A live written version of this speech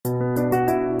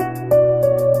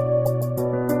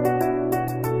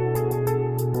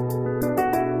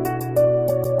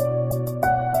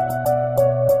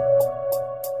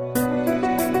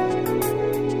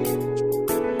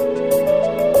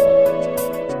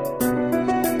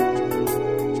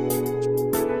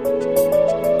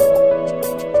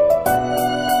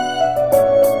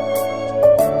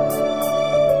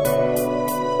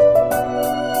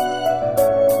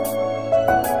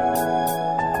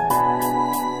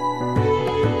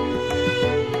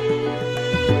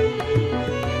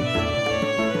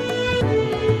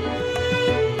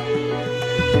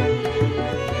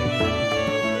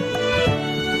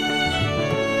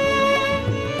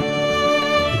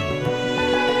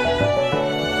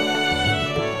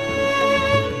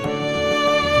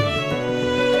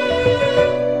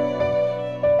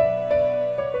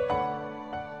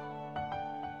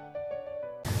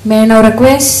May I now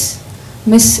request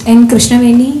Ms. N.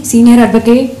 Krishnaveni, Senior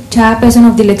Advocate, Chairperson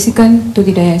of the LexiCon, to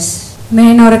the dais.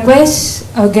 May I now request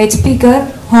our guest speaker,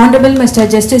 Honorable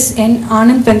Mr. Justice N.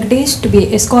 Anand Venkatesh, to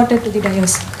be escorted to the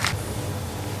dais.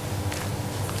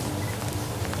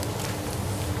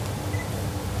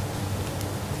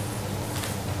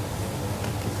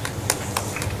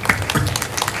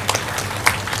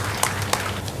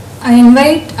 I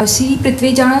invite our C.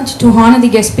 Prithviraj to honor the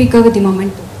guest speaker with the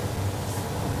memento.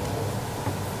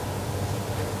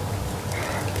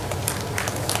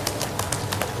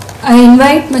 I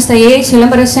invite Mr. A.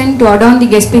 Chairperson to adorn the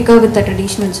guest speaker with the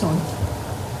traditional song.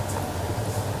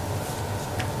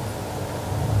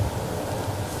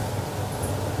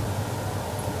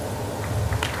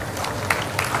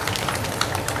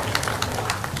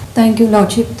 Thank you,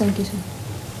 Lordship. Thank you, sir.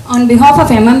 On behalf of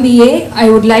MMBA, I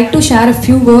would like to share a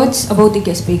few words about the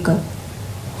guest speaker.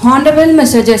 Honorable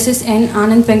Mr. Justice N.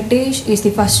 Anand Venkatesh is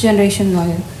the first generation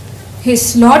lawyer.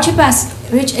 His Lordship has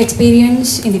rich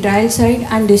experience in the trial side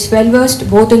and is well versed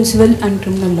both in civil and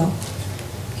criminal law.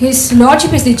 His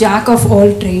Lordship is the jack of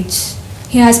all trades.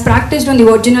 He has practiced on the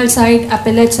original side,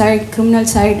 appellate side, criminal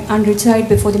side and writ side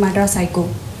before the Madras High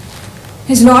Court.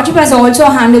 His Lordship has also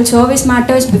handled service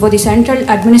matters before the Central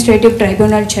Administrative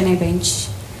Tribunal Chennai bench.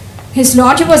 His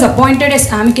Lordship was appointed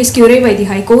as amicus curiae by the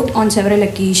High Court on several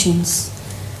occasions.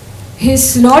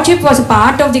 His Lordship was a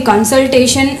part of the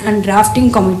consultation and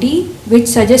drafting committee which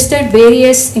suggested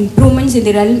various improvements in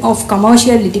the realm of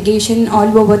commercial litigation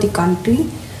all over the country,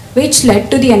 which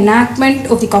led to the enactment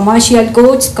of the Commercial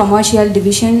Courts, Commercial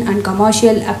Division and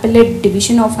Commercial Appellate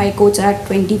Division of High Courts Act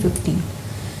 2015.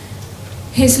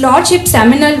 His Lordship's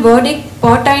seminal verdict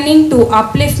pertaining to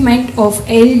upliftment of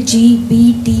LGBTQIA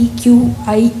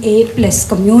plus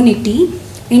community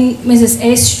in Mrs.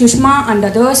 S. Shushma and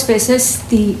others versus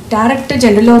the Director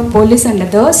General of Police and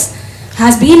others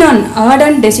has been an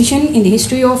ardent decision in the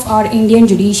history of our Indian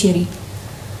judiciary.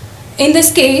 In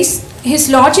this case, His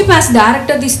Lordship has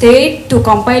directed the state to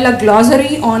compile a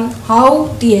glossary on how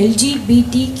the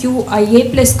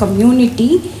LGBTQIA plus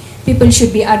community people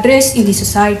should be addressed in the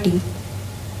society.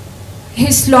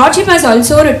 His Lordship has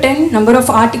also written a number of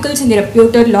articles in the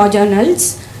reputed law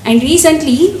journals, and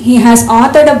recently he has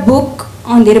authored a book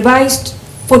on the revised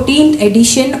 14th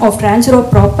edition of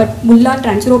Mulla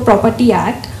Transfer of Property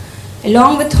Act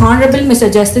along with Honorable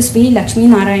Mr. Justice V. Lakshmi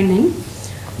Narayanan.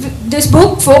 This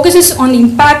book focuses on the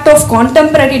impact of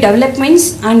contemporary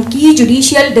developments and key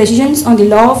judicial decisions on the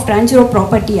law of Transfer of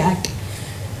Property Act.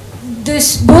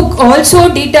 This book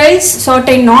also details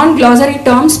certain non-glossary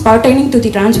terms pertaining to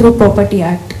the Transfer of Property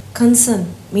Act. Consent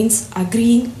means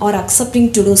agreeing or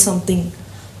accepting to do something.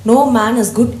 No man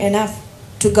is good enough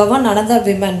to govern another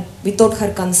woman without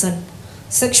her consent.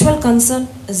 Sexual consent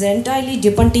is entirely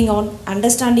depending on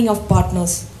understanding of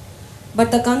partners. But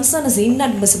the consent is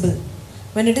inadmissible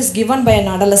when it is given by an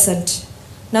adolescent.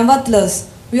 Nevertheless,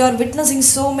 we are witnessing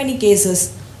so many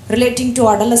cases relating to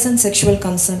adolescent sexual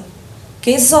consent.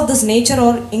 Cases of this nature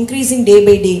are increasing day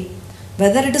by day.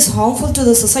 Whether it is harmful to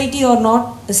the society or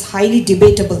not is highly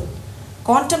debatable.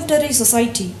 Contemporary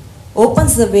society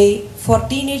opens the way for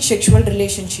teenage sexual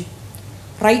relationship.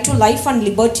 Right to life and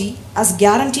liberty as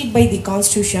guaranteed by the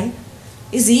Constitution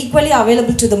is equally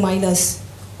available to the minors.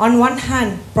 On one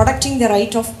hand, protecting the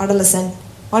right of adolescent.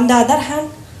 On the other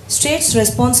hand, state's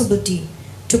responsibility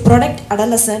to protect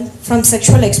adolescent from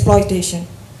sexual exploitation.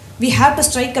 We have to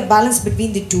strike a balance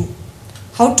between the two.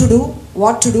 How to do,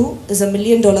 what to do is $1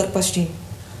 million question.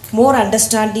 More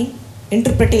understanding,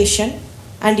 interpretation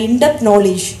and in-depth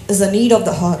knowledge is the need of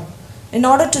the hour. In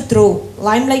order to throw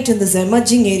limelight in this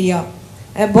emerging area,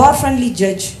 a bar-friendly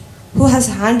judge who has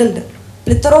handled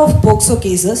plethora of POCSO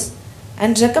cases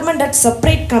and recommended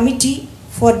separate committee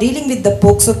for dealing with the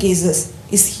POCSO cases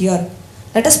is here.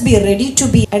 Let us be ready to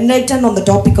be enlightened on the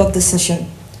topic of this session.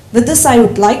 With this, I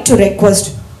would like to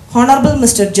request Honorable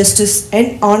Mr. Justice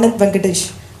N. Anand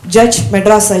Venkatesh, Judge,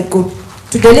 Madras High Court,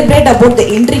 to deliberate about the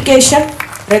intrication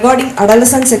regarding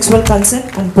adolescent sexual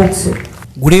consent and POCSO.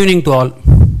 Good evening to all.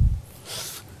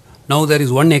 Now there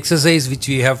is one exercise which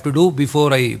we have to do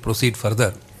before I proceed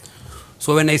further.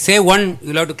 So when I say one, you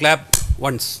will have to clap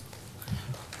once.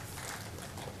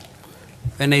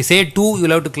 When I say two, you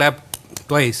will have to clap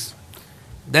twice.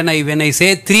 Then when I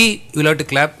say three, you will have to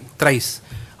clap thrice.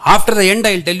 After the end,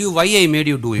 I will tell you why I made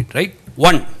you do it, right?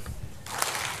 1,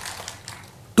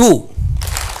 2,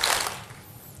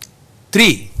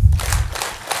 3,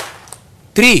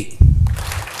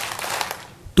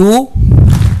 2,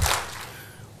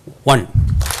 1.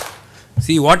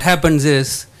 See, what happens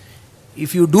is,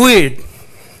 if you do it,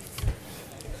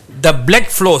 the blood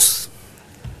flows.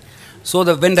 So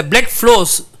when the blood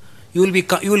flows, you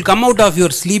will come out of your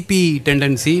sleepy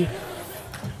tendency,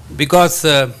 because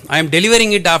I am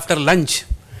delivering it after lunch.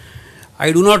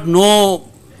 I do not know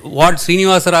what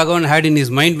Srinivasa Raghavan had in his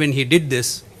mind when he did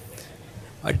this,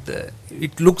 but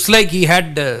it looks like he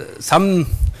had some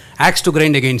axe to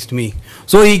grind against me.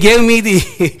 So he gave me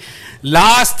the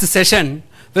last session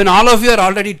when all of you are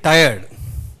already tired.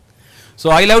 So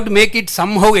I'll have to make it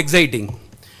somehow exciting.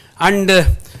 And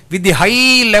with the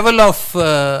high level of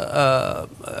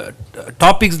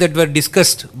topics that were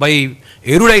discussed by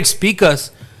erudite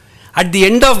speakers, at the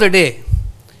end of the day,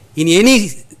 in any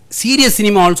serious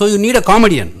cinema also, you need a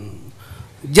comedian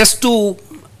just to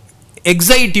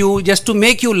excite you, just to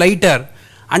make you lighter,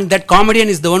 and that comedian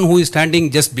is the one who is standing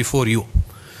just before you.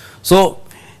 So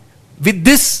with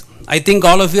this, I think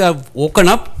all of you have woken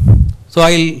up, so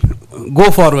I'll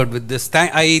go forward with this.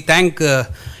 I thank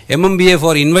MMBA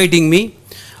for inviting me,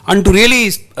 and to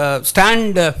really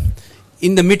stand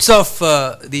in the midst of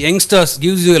the youngsters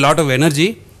gives you a lot of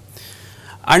energy,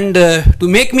 and to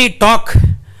make me talk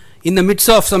in the midst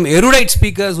of some erudite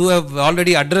speakers who have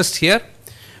already addressed here,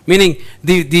 meaning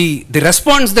the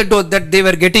response that they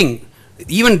were getting,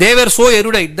 even they were so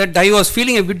erudite that I was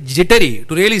feeling a bit jittery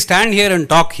to really stand here and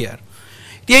talk here.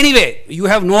 Anyway, you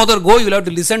have no other go, you will have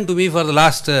to listen to me for the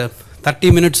last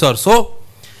 30 minutes or so.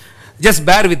 Just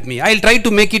bear with me. I will try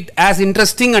to make it as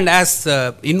interesting and as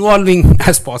involving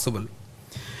as possible.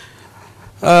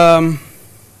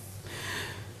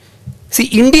 See,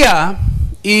 India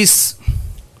is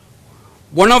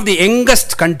one of the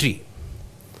youngest country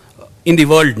in the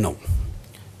world now.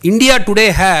 India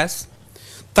today has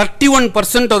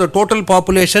 31% of the total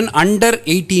population under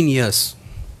 18 years.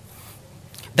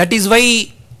 That is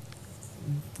why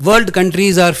world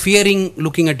countries are fearing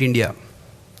looking at India.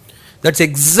 That's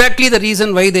exactly the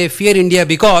reason why they fear India,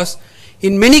 because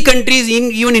in many countries,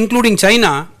 even including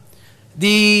China,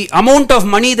 the amount of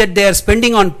money that they are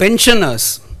spending on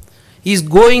pensioners is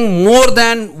going more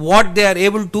than what they are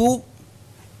able to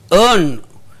earn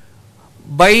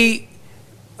by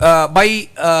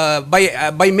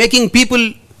making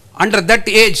people under that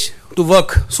age to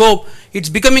work. So it's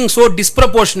becoming so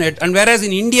disproportionate, and whereas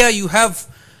in India you have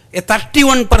a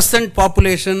 31%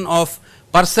 population of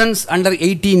persons under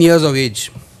 18 years of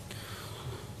age.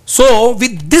 So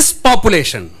with this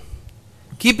population,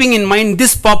 keeping in mind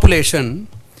this population,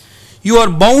 you are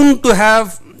bound to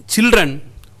have children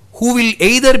who will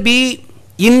either be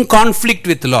in conflict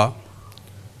with law,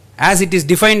 as it is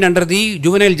defined under the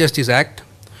Juvenile Justice Act,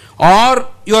 or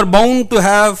you are bound to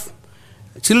have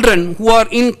children who are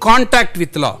in contact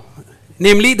with law,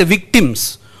 namely the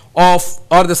victims of,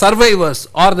 or the survivors,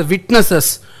 or the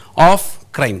witnesses of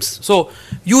crimes. So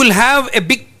you will have a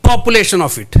big population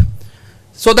of it.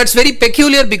 So that's very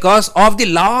peculiar because of the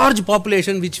large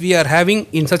population which we are having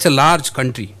in such a large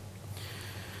country.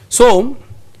 So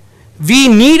we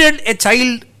needed a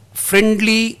child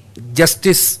friendly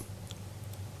justice,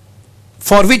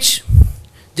 for which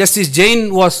Justice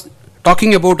Jain was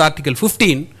talking about Article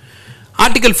 15.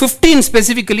 Article 15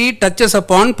 specifically touches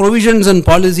upon provisions and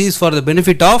policies for the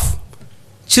benefit of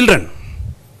children.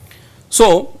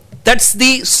 So that's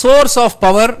the source of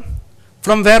power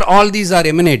from where all these are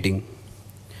emanating.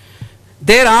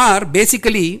 There are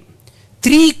basically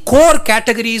three core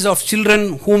categories of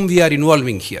children whom we are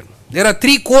involving here. There are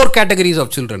three core categories of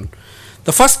children.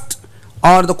 The first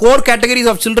are the core categories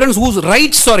of children whose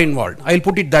rights are involved. I will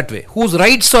put it that way. Whose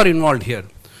rights are involved here.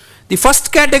 The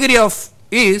first category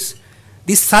is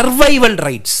the survival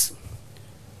rights.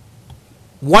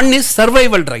 One is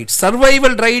survival rights.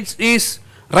 Survival rights is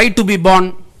right to be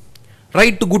born,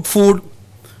 right to good food,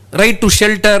 right to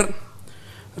shelter,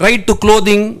 right to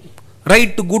clothing,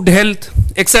 right to good health,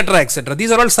 etc., etc.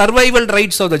 These are all survival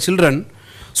rights of the children.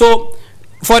 So,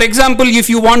 for example, if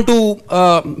you want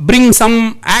to bring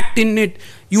some act in it,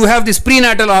 you have this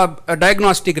Prenatal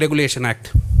Diagnostic Regulation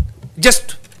Act.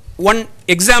 Just one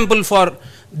example for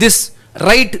this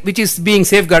right which is being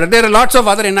safeguarded. There are lots of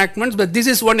other enactments, but this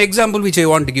is one example which I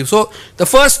want to give. So the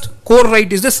first core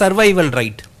right is the survival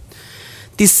right.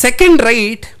 The second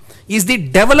right is the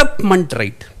development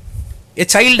right. A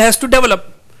child has to develop.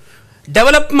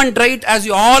 Development right, as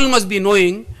you all must be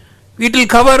knowing, it will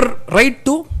cover right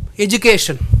to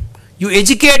education. You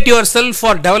educate yourself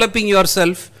for developing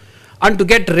yourself and to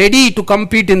get ready to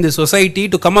compete in the society,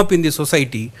 to come up in the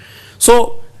society.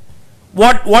 So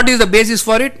what is the basis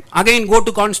for it? Again, go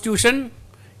to Constitution.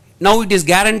 Now it is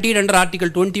guaranteed under Article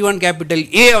 21 capital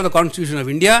A of the Constitution of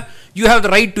India. You have the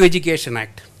Right to Education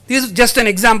Act. This is just an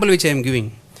example which I am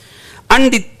giving.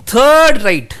 And the third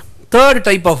right, third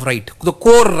type of right, the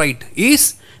core right,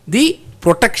 is the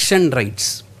protection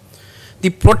rights.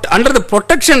 under the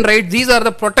protection right, these are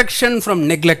the protection from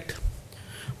neglect,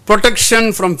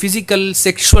 protection from physical,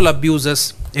 sexual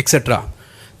abuses, etc.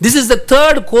 This is the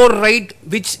third core right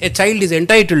which a child is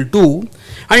entitled to,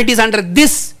 and it is under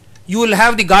this you will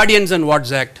have the Guardians and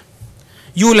Wards Act,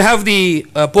 you will have the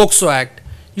POCSO Act,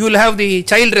 you will have the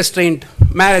Child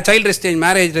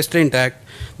Marriage Restraint Act,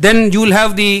 then you will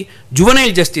have the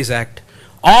Juvenile Justice Act.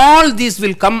 All these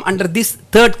will come under this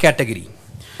third category.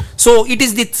 So it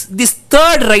is this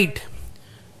third right.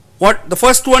 What the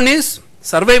first one is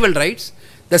survival rights,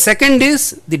 the second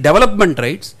is the development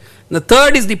rights, the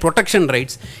third is the protection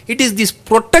rights. It is this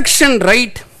protection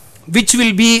right which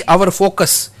will be our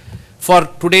focus for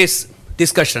today's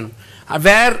discussion,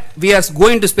 where we are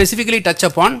going to specifically touch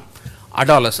upon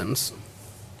adolescents.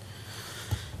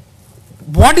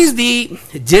 What is the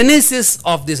genesis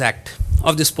of this act,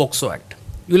 of this POCSO Act?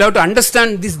 You will have to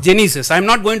understand this genesis. I am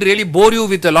not going to really bore you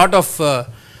with a lot of,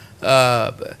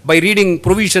 by reading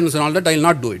provisions and all that, I will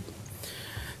not do it.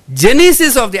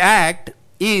 Genesis of the act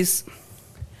is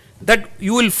that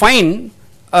you will find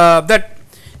that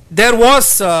there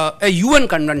was a UN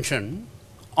convention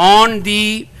on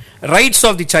the rights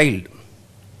of the child.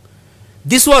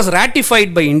 This was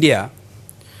ratified by India,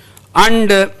 and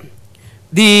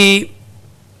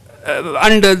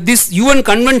this UN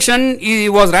convention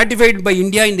was ratified by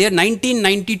India in the year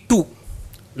 1992.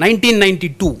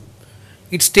 1992.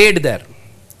 It stayed there.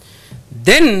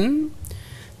 Then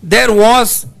there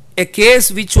was a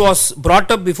case which was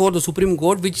brought up before the Supreme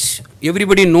Court, which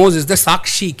everybody knows is the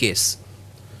Sakshi case.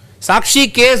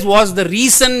 Sakshi case was the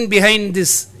reason behind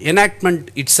this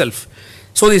enactment itself.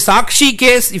 So the Sakshi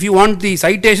case, if you want the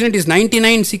citation, it is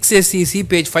 99 6 SCC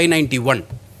page 591.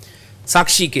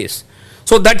 Sakshi case.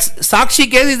 So that's Sakshi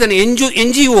case is an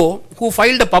NGO who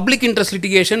filed a public interest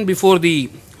litigation before the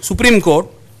Supreme Court,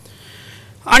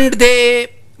 and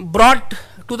they brought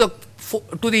to the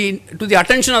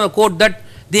attention of the court that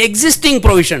the existing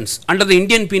provisions under the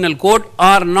Indian Penal Code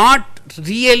are not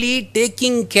really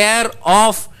taking care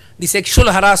of the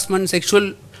sexual harassment,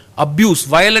 sexual abuse,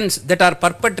 violence that are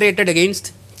perpetrated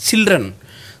against children.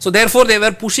 So therefore they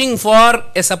were pushing for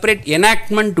a separate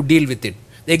enactment to deal with it.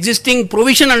 The existing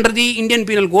provision under the Indian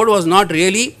Penal Code was not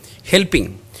really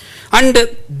helping. And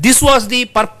this was the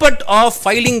purport of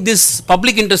filing this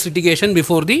public interest litigation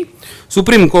before the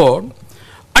Supreme Court.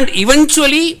 And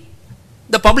eventually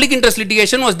the public interest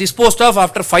litigation was disposed of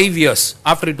after 5 years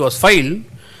after it was filed.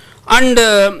 And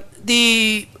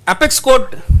the Apex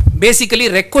Court basically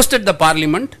requested the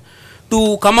Parliament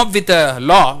to come up with a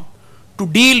law to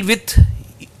deal with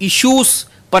issues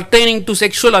pertaining to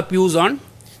sexual abuse on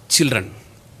children.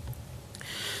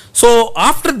 So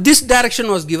after this direction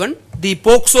was given, the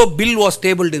POCSO bill was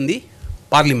tabled in the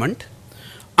Parliament,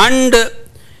 and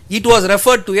it was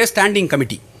referred to a standing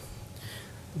committee.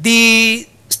 The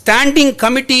standing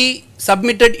committee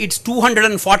submitted its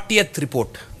 240th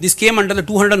report. This came under the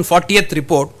 240th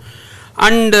report,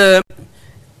 and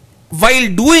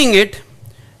while doing it,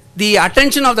 the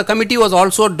attention of the committee was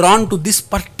also drawn to this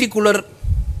particular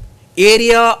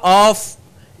area of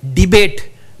debate,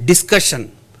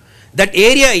 discussion. That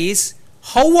area is,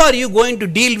 how are you going to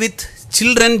deal with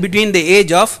children between the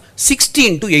age of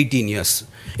 16 to 18 years?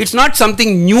 It's not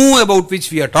something new about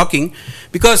which we are talking,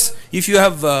 because if you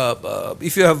have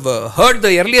heard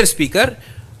the earlier speaker,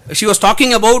 she was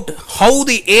talking about how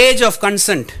the age of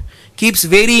consent keeps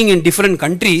varying in different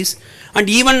countries, and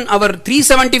even our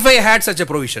 375 had such a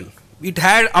provision. It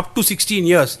had up to 16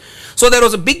 years. So there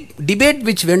was a big debate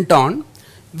which went on,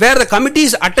 where the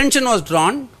committee's attention was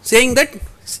drawn, saying that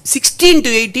 16 to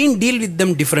 18 deal with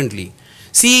them differently.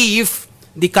 See if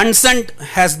the consent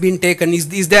has been taken,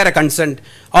 is there a consent,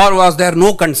 or was there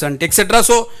no consent, etc.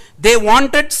 So they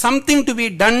wanted something to be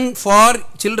done for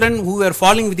children who were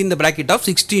falling within the bracket of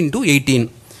 16 to 18.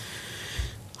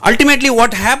 Ultimately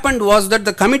what happened was that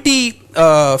the committee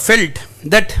felt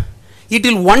that it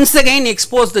will once again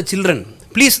expose the children.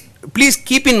 Please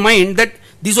keep in mind that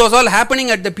this was all happening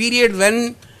at the period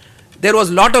when there was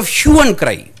a lot of hue and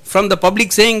cry from the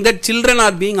public saying that children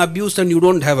are being abused and you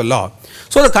don't have a law.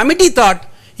 So the committee thought,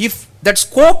 if that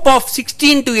scope of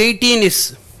 16 to 18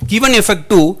 is given effect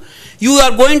to, you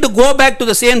are going to go back to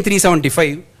the same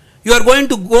 375. You are going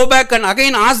to go back and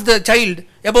again ask the child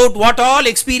about what all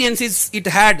experiences it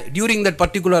had during that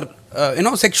particular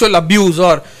sexual abuse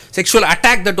or sexual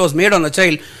attack that was made on the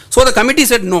child. So the committee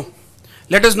said, no,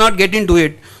 let us not get into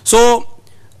it. So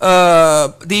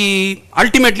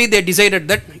ultimately they decided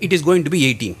that it is going to be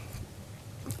 18.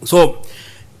 So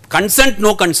consent,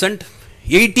 no consent,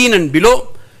 18 and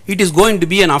below, it is going to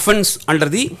be an offence under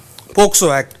the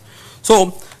POCSO Act.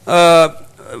 So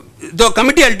the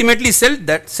committee ultimately said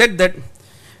that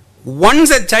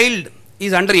once a child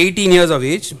is under 18 years of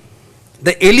age,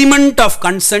 the element of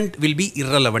consent will be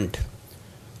irrelevant,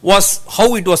 was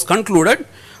how it was concluded.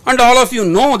 And all of you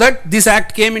know that this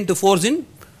act came into force in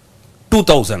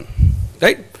 2000,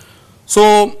 right?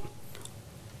 So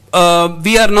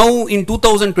we are now in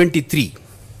 2023.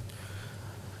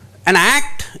 An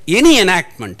act, any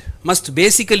enactment must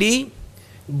basically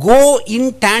go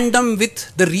in tandem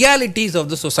with the realities of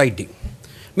the society.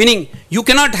 Meaning, you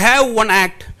cannot have one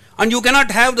act and you cannot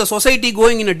have the society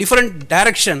going in a different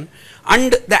direction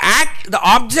and the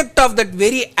object of that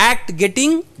very act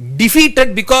getting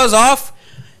defeated because of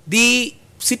the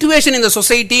situation in the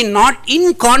society not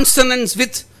in consonance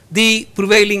with the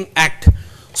prevailing act.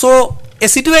 So a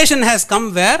situation has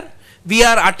come where we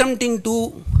are attempting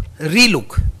to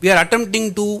relook, we are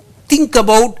attempting to think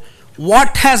about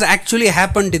what has actually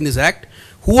happened in this act,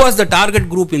 who was the target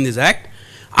group in this act,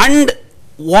 and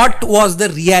what was the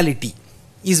reality,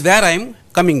 is where I am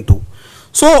coming to.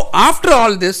 So after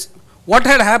all this, what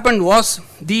had happened was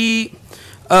I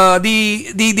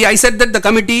said that the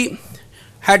committee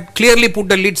had clearly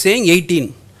put a lid saying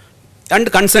 18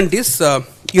 and consent is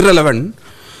irrelevant.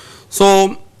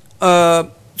 So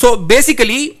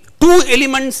basically two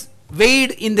elements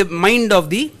weighed in the mind of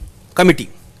the committee.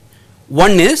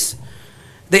 One is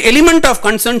the element of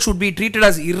consent should be treated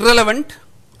as irrelevant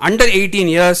under 18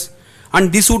 years,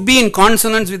 and this would be in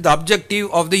consonance with the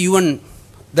objective of the UN,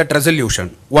 that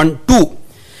resolution. 1, 2.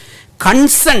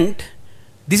 Consent,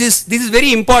 this is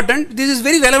very important, this is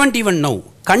very relevant even now.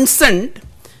 Consent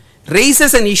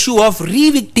raises an issue of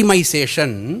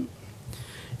re-victimization,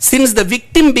 since the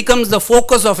victim becomes the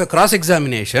focus of a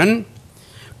cross-examination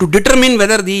to determine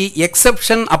whether the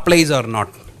exception applies or not.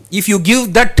 If you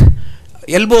give that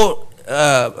elbow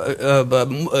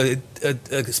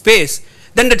space,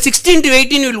 then that 16 to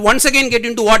 18 will once again get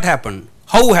into what happened,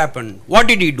 how happened, what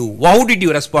did he do, how did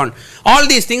you respond. All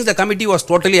these things the committee was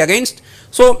totally against.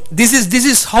 So this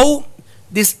is how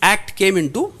this act came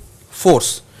into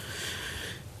force.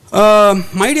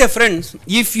 My dear friends,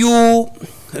 if you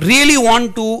really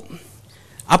want to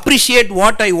appreciate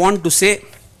what I want to say,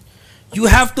 you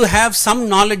have to have some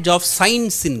knowledge of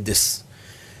science in this.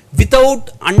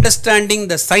 Without understanding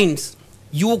the science,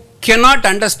 you cannot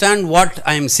understand what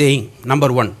I am saying,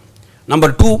 number one.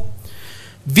 Number two,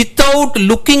 without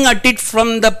looking at it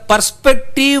from the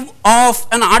perspective of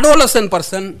an adolescent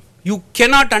person, you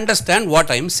cannot understand what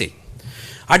I am saying.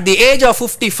 At the age of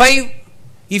 55,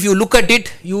 if you look at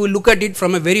it, you will look at it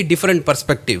from a very different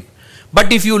perspective.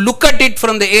 But if you look at it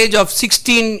from the age of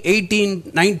 16,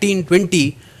 18, 19,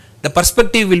 20, the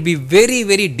perspective will be very,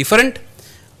 very different.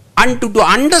 And to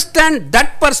understand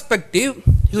that perspective,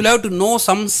 you will have to know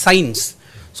some science.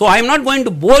 So I am not going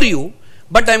to bore you,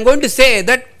 but I am going to say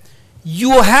that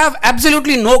you have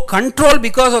absolutely no control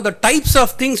because of the types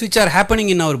of things which are happening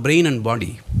in our brain and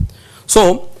body.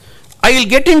 So I will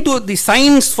get into the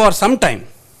science for some time.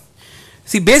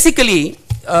 See, basically,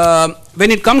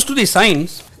 when it comes to the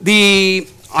science, the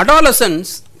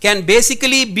adolescence can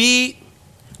basically be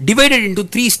divided into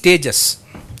 3 stages.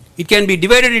 It can be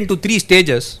divided into 3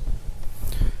 stages.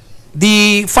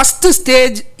 The first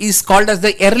stage is called as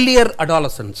the earlier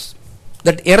adolescence.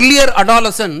 That earlier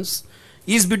adolescence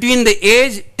is between the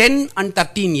age 10 and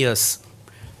 13 years.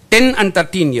 10 and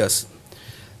 13 years.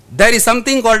 There is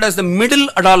something called as the middle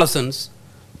adolescence,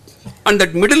 and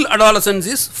that middle adolescence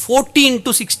is 14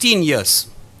 to 16 years.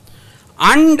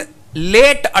 And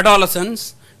late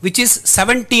adolescence, which is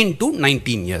 17 to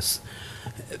 19 years.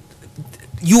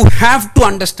 You have to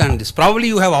understand this. Probably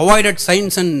you have avoided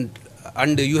science and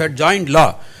you had joined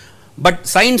law, but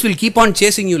science will keep on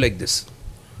chasing you like this.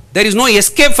 There is no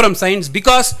escape from science,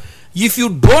 because if you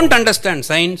don't understand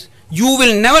science, you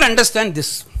will never understand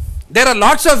this. There are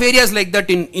lots of areas like that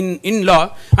in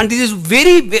law, and this is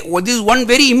one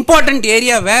very important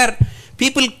area where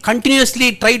people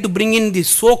continuously try to bring in the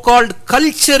so-called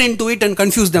culture into it and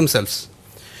confuse themselves.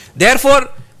 Therefore,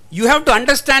 you have to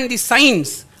understand the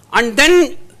science, and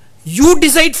then you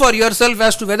decide for yourself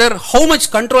as to whether how much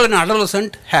control an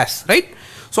adolescent has, right?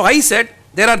 So I said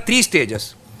there are 3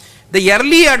 stages. The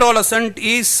early adolescent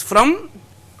is from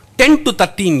 10 to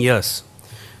 13 years.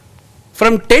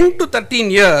 From 10 to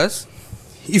 13 years,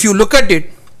 if you look at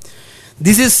it,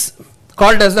 this is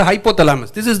called as the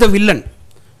hypothalamus. This is the villain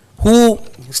who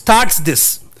starts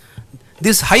this.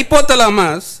 This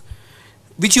hypothalamus,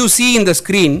 which you see in the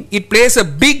screen, it plays a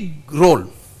big role,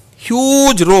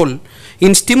 huge role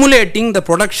in stimulating the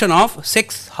production of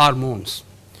sex hormones.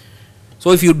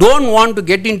 So if you don't want to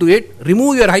get into it,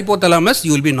 remove your hypothalamus,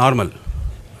 you will be normal.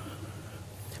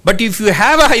 But if you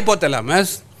have a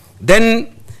hypothalamus,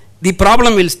 then the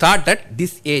problem will start at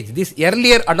this age, this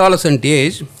earlier adolescent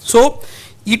age. So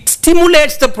it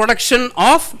stimulates the production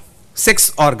of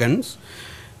sex organs,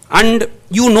 and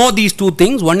you know these two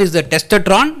things. One is the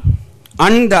testosterone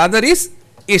and the other is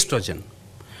estrogen.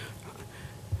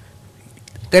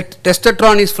 That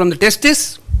testosterone is from the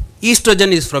testis,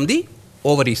 estrogen is from the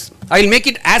ovaries. I will make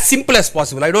it as simple as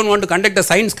possible. I don't want to conduct a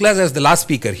science class as the last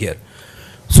speaker here.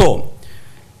 So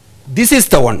this is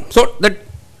the one. So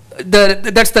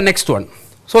that's the next one.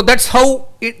 So that's how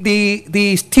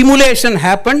the stimulation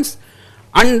happens,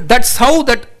 and that's how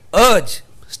that urge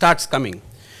starts coming.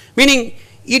 Meaning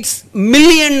it's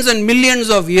millions and millions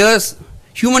of years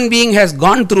human being has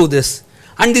gone through this,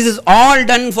 and this is all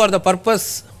done for the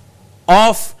purpose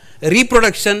of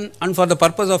reproduction and for the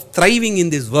purpose of thriving in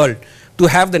this world, to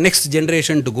have the next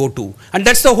generation to go to. And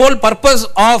that's the whole purpose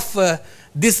of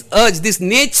this urge. This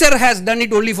nature has done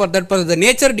it only for that purpose. The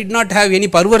nature did not have any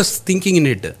perverse thinking in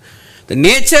it. The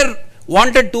nature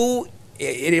wanted to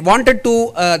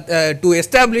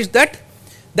establish that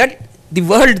the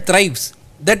world thrives,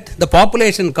 that the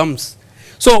population comes.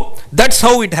 So that's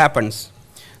how it happens.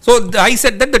 So I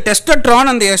said that the testosterone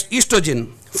and the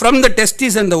estrogen from the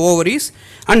testes and the ovaries,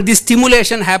 and this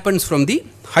stimulation happens from the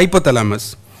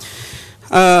hypothalamus.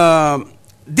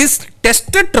 This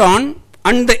testosterone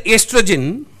and the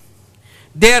estrogen,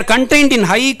 they are contained in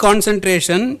high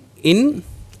concentration in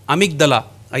amygdala.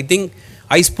 I think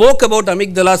I spoke about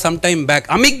amygdala some time back.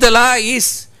 Amygdala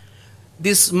is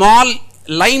this small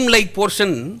lime-like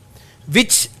portion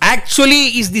which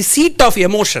actually is the seat of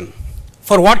emotion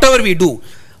for whatever we do.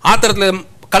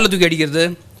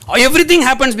 Everything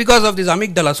happens because of this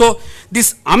amygdala. So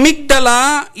this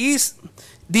amygdala is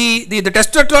the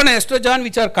testosterone and estrogen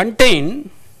which are contained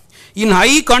in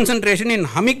high concentration in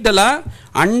amygdala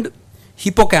and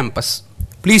hippocampus.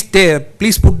 Please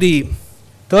put the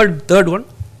third one.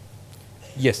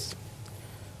 Yes.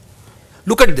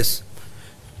 Look at this.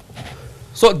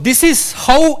 So this is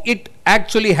how it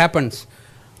actually happens,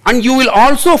 and you will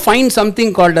also find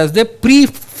something called as the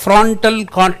prefrontal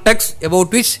cortex,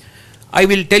 about which I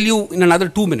will tell you in another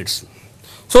 2 minutes.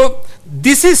 So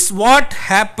this is what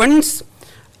happens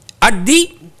at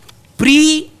the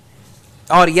pre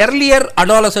or earlier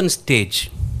adolescent stage,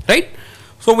 right?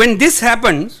 So when this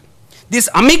happens, this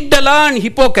amygdala and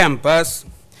hippocampus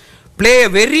play a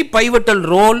very pivotal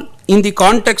role in the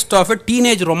context of a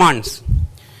teenage romance,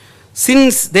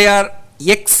 since they are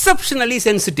exceptionally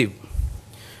sensitive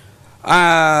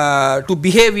to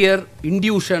behavior,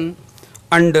 induction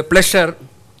and pleasure,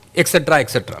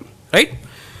 etc., right?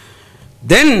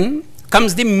 Then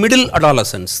comes the middle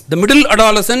adolescence. The middle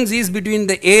adolescence is between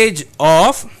the age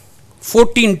of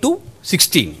 14 to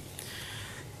 16.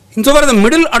 Insofar as the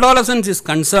middle adolescence is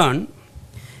concerned,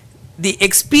 the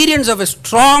experience of a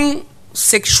strong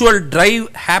sexual drive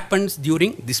happens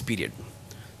during this period,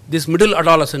 this middle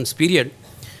adolescence period.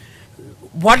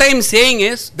 What I am saying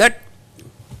is that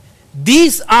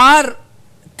these are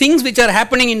things which are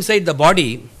happening inside the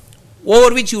body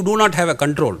over which you do not have a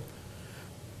control,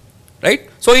 right?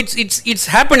 So it's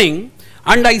happening,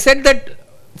 and I said that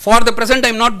for the present I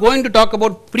am not going to talk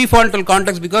about prefrontal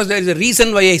cortex because there is a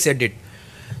reason why I said it.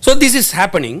 So this is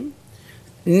happening.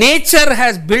 Nature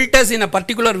has built us in a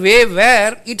particular way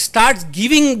where it starts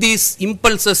giving these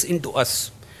impulses into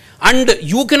us, and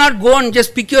you cannot go and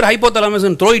just pick your hypothalamus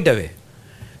and throw it away.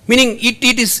 Meaning it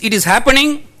is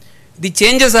happening, the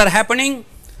changes are happening,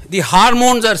 the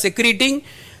hormones are secreting.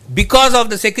 Because of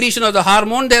the secretion of the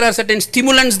hormone, there are certain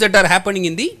stimulants that are happening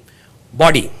in the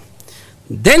body.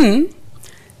 Then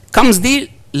comes the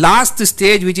last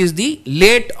stage, which is the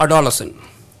late adolescent.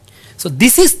 So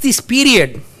this is this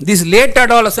period, this late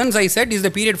adolescence, I said, is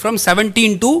the period from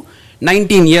 17 to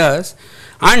 19 years,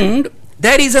 and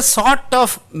there is a sort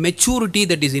of maturity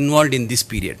that is involved in this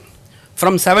period.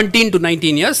 From 17 to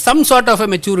 19 years, some sort of a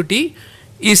maturity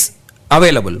is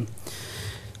available.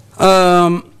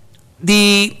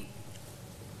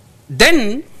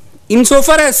 Then,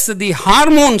 insofar as the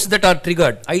hormones that are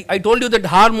triggered, I told you that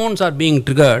hormones are being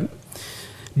triggered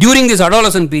during this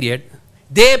adolescent period.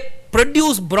 They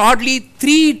produce broadly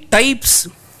 3 types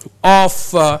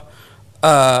of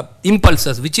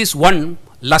impulses, which is one,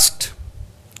 lust.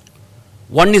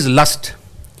 One is lust.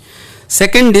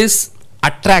 Second is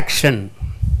attraction.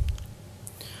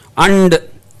 And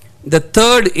the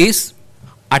third is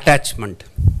attachment.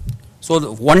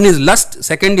 So one is lust,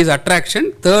 second is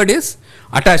attraction, third is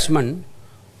attachment.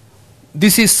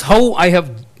 This is how I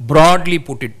have broadly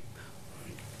put it.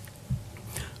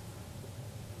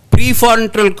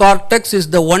 Prefrontal cortex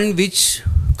is the one which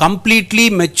completely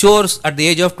matures at the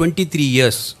age of 23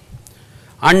 years.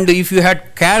 And if you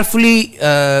had carefully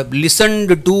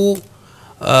listened to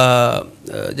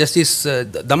Justice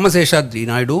Dhammaseshadri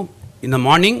Naidu in the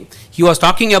morning, he was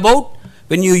talking about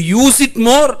when you use it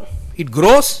more, it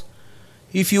grows.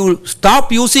 If you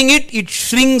stop using it, it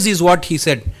shrinks, is what he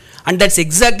said. And that's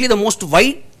exactly the most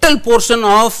vital portion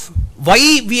of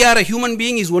why we are a human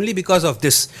being, is only because of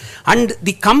this. And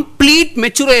the complete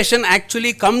maturation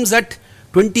actually comes at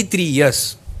 23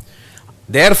 years.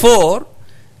 Therefore,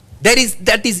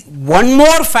 that is one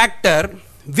more factor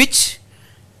which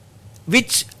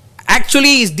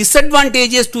actually is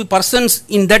disadvantageous to persons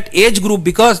in that age group,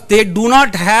 because they do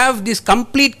not have this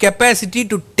complete capacity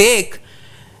to take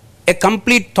a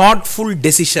complete thoughtful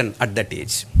decision at that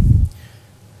age.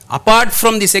 Apart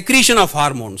from the secretion of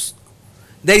hormones,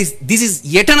 this is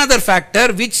yet another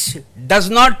factor which does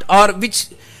not, or which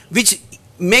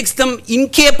makes them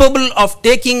incapable of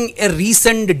taking a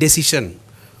reasoned decision.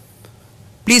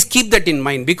 Please keep that in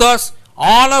mind, because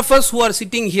all of us who are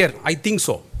sitting here, I think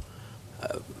so,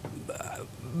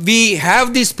 we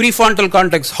have this prefrontal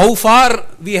cortex. How far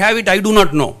we have it, I do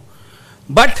not know.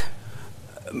 But,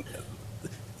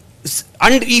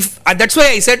 and if, that's why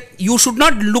I said you should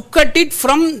not look at it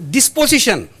from this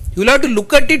position. You will have to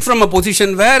look at it from a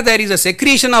position where there is a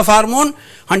secretion of hormone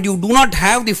and you do not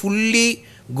have the fully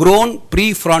grown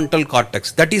prefrontal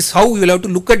cortex. That is how you will have to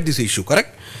look at this issue,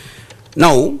 correct?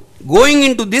 Now, going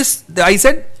into this, I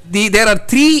said there are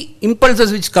three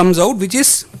impulses which comes out, which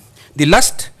is the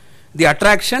lust, the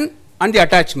attraction and the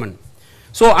attachment.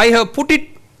 So I have put it,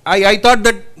 I thought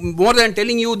that more than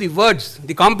telling you the words,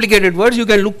 the complicated words, you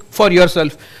can look for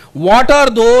yourself. What are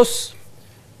those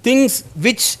things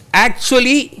which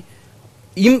actually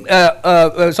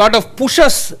sort of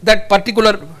pushes that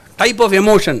particular type of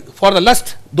emotion? For the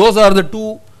lust, those are the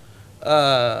two,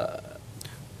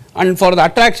 and for the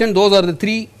attraction, those are the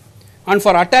three, and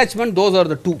for attachment, those are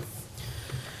the two.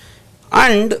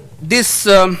 And this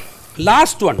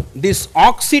last one, this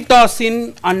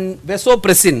oxytocin and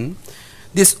vasopressin,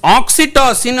 this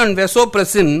oxytocin and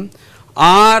vasopressin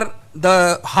are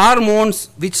the hormones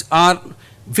which are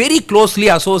very closely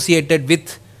associated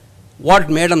with what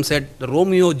Madam said, the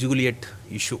Romeo-Juliet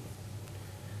issue.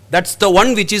 That's the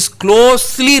one which is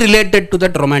closely related to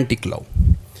that romantic love.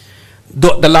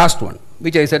 The last one,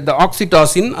 which I said, the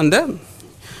oxytocin and the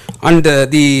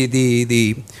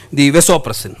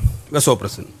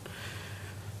vasopressin.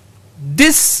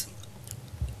 This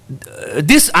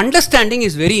understanding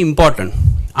is very important.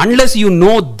 Unless you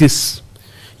know this,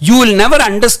 you will never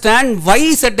understand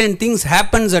why certain things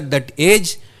happens at that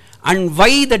age and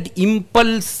why that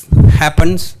impulse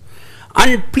happens.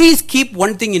 And please keep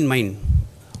one thing in mind.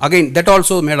 Again, that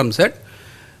also Madam said,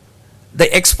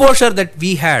 the exposure that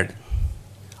we had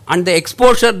and the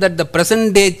exposure that the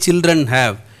present day children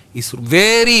have is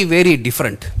very, very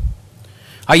different.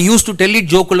 I used to tell it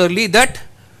jocularly that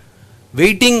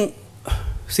waiting,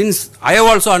 since I have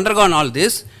also undergone all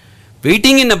this,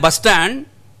 waiting in a bus stand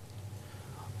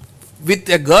with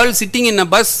a girl sitting in a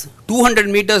bus 200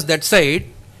 meters that side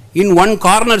in one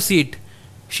corner seat,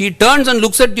 she turns and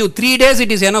looks at you, 3 days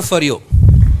it is enough for you.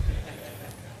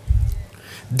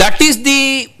 That is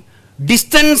the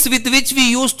distance with which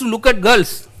we used to look at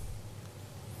girls.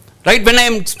 Right? When I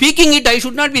am speaking it, I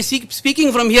should not be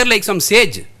speaking from here like some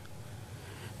sage.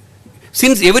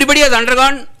 Since everybody has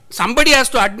undergone, somebody has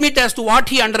to admit as to what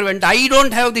he underwent. I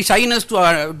don't have the shyness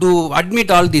to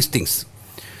admit all these things.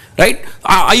 Right?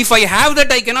 If I have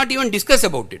that, I cannot even discuss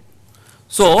about it.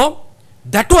 So,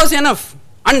 that was enough.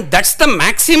 And that's the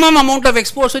maximum amount of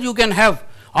exposure you can have.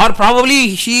 Or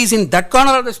probably she is in that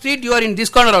corner of the street, you are in this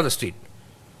corner of the street.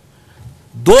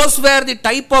 Those were the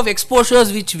type of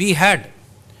exposures which we had.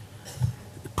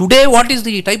 Today, what is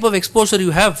the type of exposure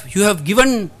you have? You have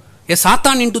given a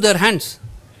Satan into their hands.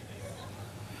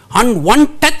 And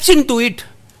one touch into it,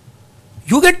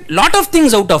 you get lot of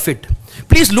things out of it.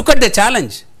 Please look at the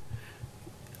challenge.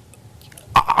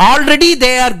 Already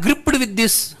they are gripped with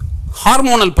this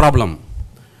hormonal problem.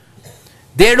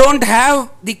 They don't have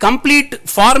the complete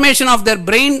formation of their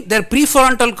brain. Their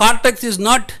prefrontal cortex is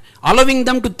not allowing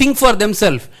them to think for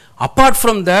themselves. Apart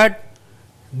from that,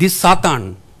 this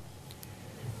Satan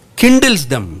kindles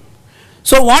them.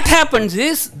 So what happens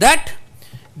is that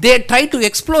they try to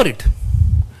explore it.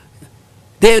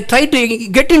 They try to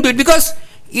get into it because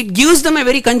it gives them a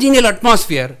very congenial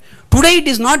atmosphere. Today it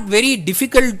is not very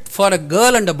difficult for a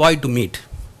girl and a boy to meet.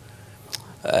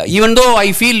 Even though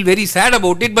I feel very sad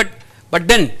about it, but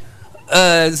then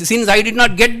since I did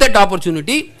not get that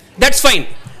opportunity, that's fine.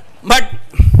 But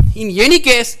in any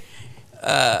case,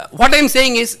 what I am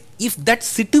saying is, if that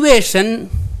situation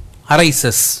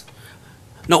arises.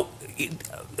 Now,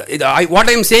 what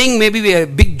I am saying may be a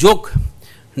big joke.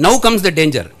 Now comes the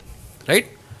danger, right?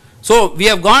 So we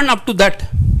have gone up to that.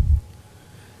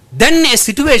 Then a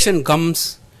situation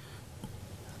comes,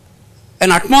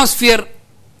 an atmosphere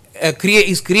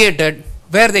is created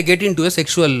where they get into a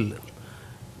sexual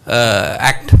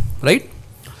act, right?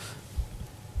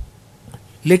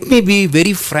 Let me be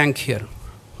very frank here.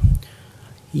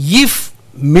 If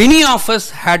many of us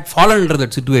had fallen under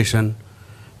that situation,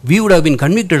 we would have been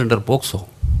convicted under POCSO.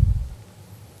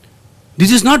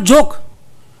 This is not joke.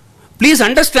 Please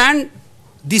understand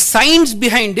the science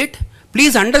behind it.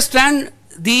 Please understand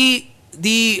the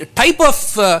type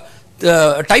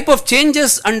of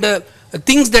changes and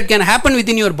things that can happen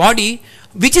within your body,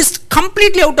 which is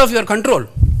completely out of your control.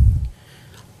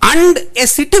 And a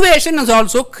situation is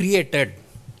also created.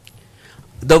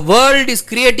 The world is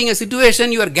creating a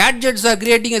situation, your gadgets are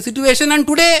creating a situation, and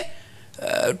today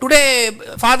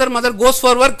father, mother goes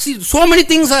for work. See, so many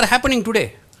things are happening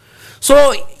today.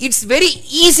 So it's very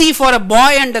easy for a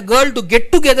boy and a girl to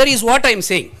get together is what I am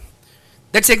saying.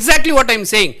 That's exactly what I am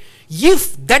saying.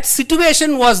 If that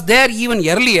situation was there even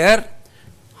earlier,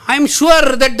 I am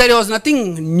sure that there was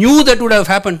nothing new that would have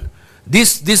happened.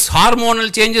 This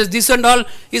hormonal changes, this and all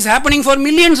is happening for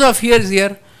millions of years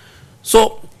here.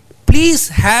 So please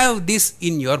have this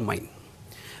in your mind.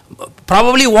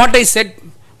 Probably what I said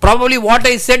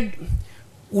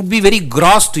would be very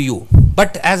gross to you.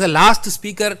 But as a last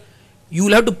speaker, you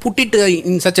will have to put it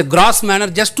in such a gross manner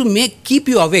just to keep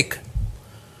you awake.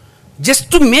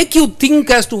 Just to make you think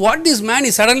as to what this man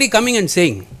is suddenly coming and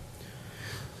saying.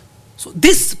 So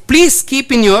this please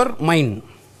keep in your mind.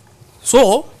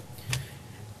 So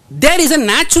there is a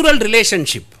natural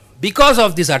relationship because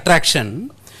of this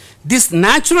attraction. This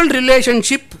natural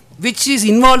relationship which is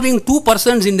involving two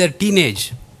persons in their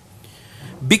teenage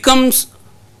becomes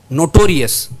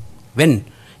notorious. When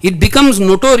it becomes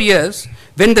notorious,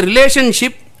 when the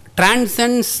relationship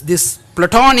transcends this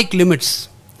platonic limits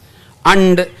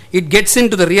and it gets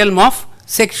into the realm of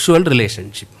sexual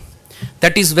relationship.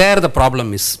 That is where the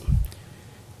problem is.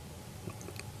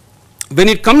 When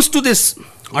it comes to this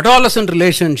adolescent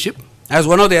relationship, as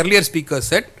one of the earlier speakers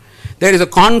said, there is a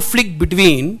conflict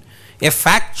between a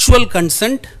factual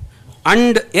consent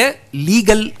and a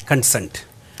legal consent.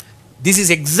 This is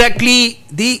exactly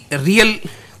the real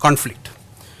conflict.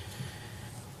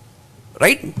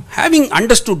 Right? Having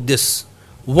understood this,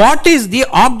 what is the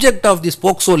object of this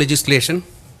POCSO legislation?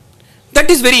 That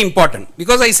is very important,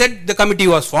 because I said the committee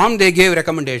was formed, they gave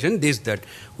recommendation, this, that.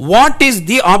 What is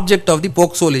the object of the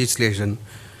POCSO legislation?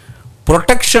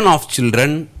 Protection of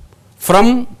children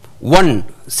from 1.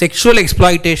 Sexual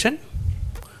exploitation,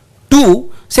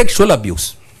 2. Sexual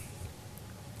abuse.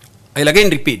 I will again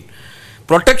repeat.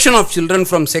 Protection of children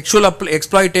from sexual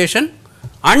exploitation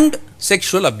and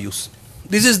sexual abuse.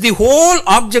 This is the whole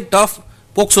object of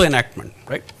POCSO enactment,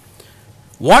 right?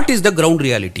 What is the ground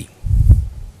reality?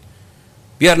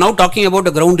 We are now talking about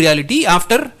the ground reality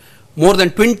after more than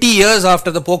 20 years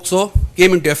after the POCSO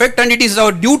came into effect, and it is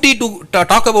our duty to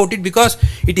talk about it because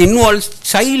it involves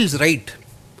child's right.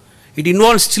 It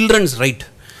involves children's right.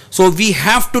 So we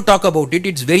have to talk about it.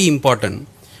 It's very important.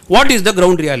 What is the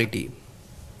ground reality?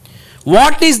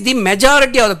 What is the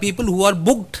majority of the people who are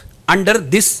booked under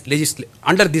this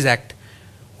act,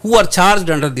 who are charged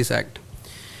under this act?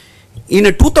 In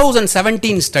a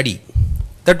 2017 study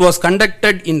that was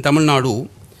conducted in Tamil Nadu,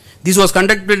 this was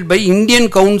conducted by Indian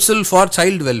Council for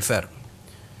Child Welfare.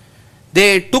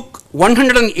 They took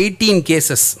 118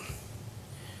 cases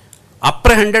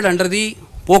apprehended under the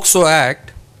POCSO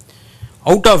Act,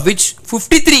 out of which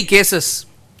 53 cases,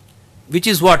 which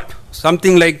is what?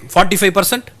 Something like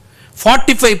 45%?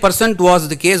 45% was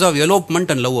the case of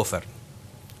elopement and love affair.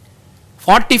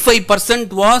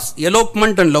 45% was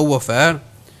elopement and love affair.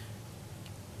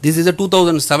 This is a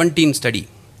 2017 study.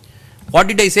 What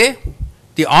did I say?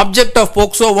 The object of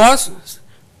POCSO was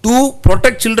to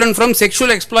protect children from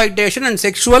sexual exploitation and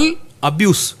sexual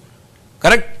abuse.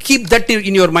 Correct? Keep that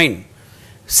in your mind.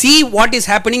 See what is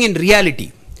happening in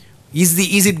reality.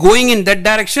 Is it going in that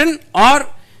direction, or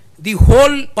the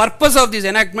whole purpose of this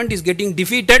enactment is getting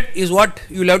defeated, is what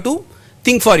you will have to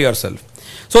think for yourself.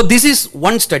 So this is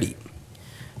one study.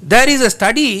 There is a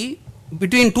study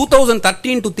between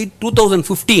 2013 to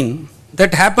 2015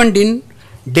 that happened in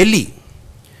Delhi.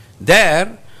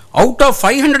 There, out of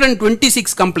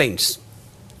 526 complaints,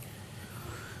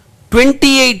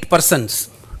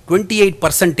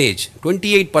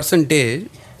 28%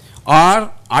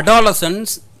 are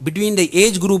adolescents between the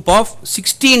age group of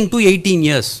 16 to 18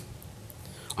 years,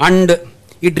 and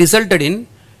it resulted in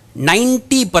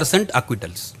 90%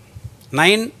 acquittals.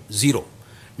 9-0.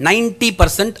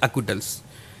 90% acquittals.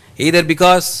 Either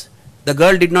because the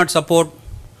girl did not support,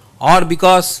 or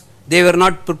because they were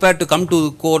not prepared to come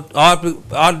to court,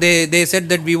 or they said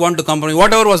that we want to compromise,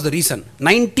 whatever was the reason.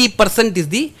 90% is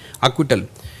the acquittal.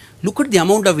 Look at the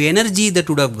amount of energy that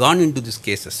would have gone into these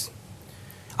cases.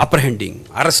 Apprehending,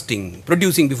 arresting,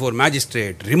 producing before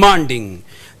magistrate, remanding,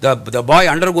 the boy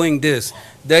undergoing this.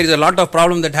 There is a lot of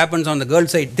problem that happens on the girl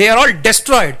side. They are all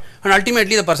destroyed, and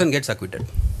ultimately the person gets acquitted.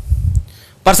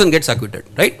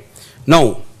 Right?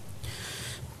 Now,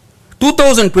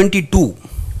 2022,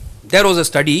 there was a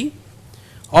study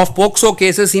of POCSO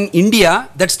cases in India.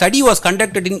 That study was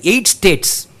conducted in 8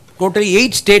 states. Totally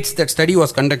 8 states that study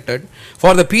was conducted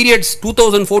for the periods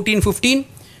 2014-15,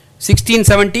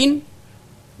 16-17,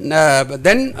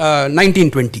 then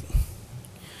 19-20.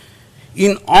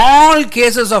 In all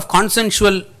cases of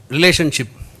consensual relationship,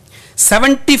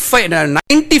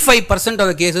 95% of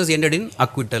the cases ended in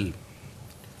acquittal.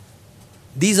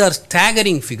 These are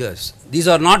staggering figures. These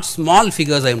are not small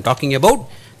figures I am talking about.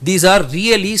 These are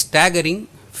really staggering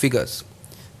figures.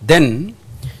 Then,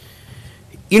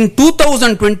 in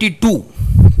 2022,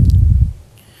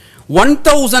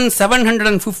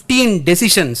 1,715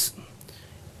 decisions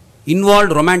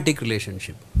involved romantic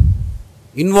relationship.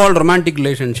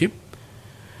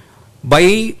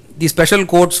 By the special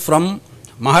courts from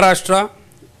Maharashtra,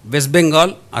 West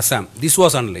Bengal, Assam. This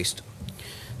was analyzed.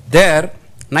 There,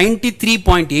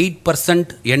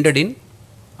 93.8% ended in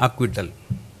acquittal.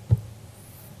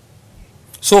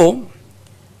 So,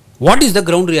 what is the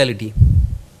ground reality?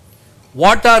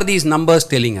 What are these numbers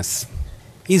telling us?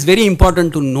 It is very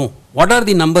important to know. What are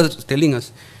the numbers telling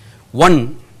us?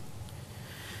 One,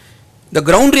 the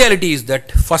ground reality is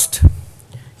that first,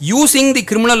 using the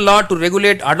criminal law to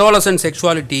regulate adolescent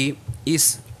sexuality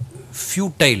is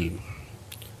futile,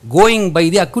 going by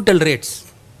the acquittal rates.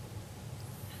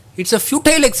 It's a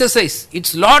futile exercise.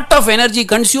 It's lot of energy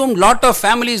consumed, lot of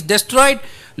families destroyed,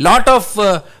 lot of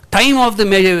time of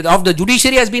the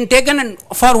judiciary has been taken, and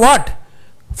for what?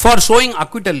 For showing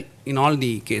acquittal in all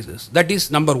the cases. That is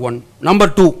number one. Number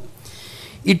two,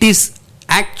 it is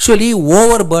actually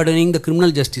overburdening the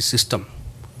criminal justice system.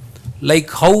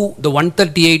 Like how the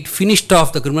 138 finished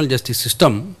off the criminal justice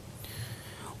system,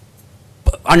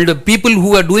 and the people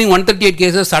who are doing 138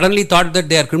 cases suddenly thought that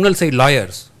they are criminal side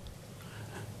lawyers.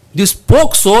 This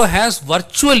POCSO has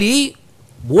virtually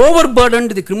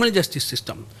overburdened the criminal justice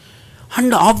system.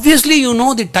 And obviously, you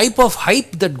know the type of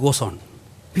hype that goes on.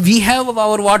 We have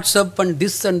our WhatsApp and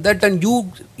this and that, and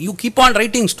you keep on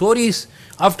writing stories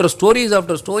after stories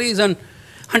after stories, and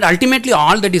ultimately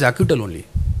all that is acquittal only.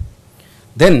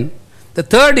 Then the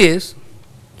third is,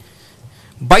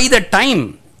 by the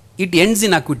time it ends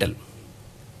in acquittal,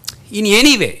 in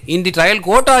any way, in the trial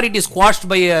court or it is quashed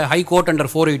by a high court under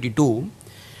 482,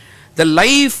 the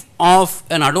life of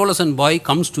an adolescent boy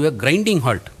comes to a grinding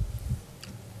halt.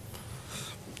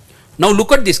 Now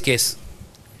look at this case.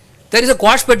 There is a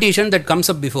quash petition that comes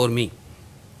up before me.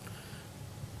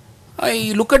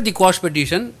 I look at the quash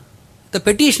petition. The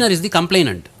petitioner is the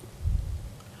complainant.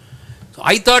 So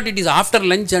I thought it is after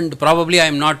lunch and probably I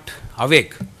am not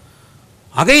awake.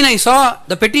 Again I saw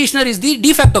the petitioner is the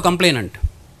de facto complainant.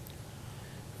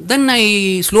 Then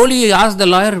I slowly asked the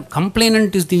lawyer,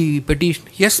 complainant is the petitioner?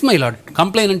 Yes, my lord,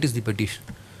 complainant is the petitioner.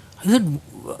 I said,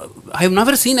 I have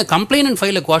never seen a complainant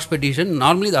file a quash petition.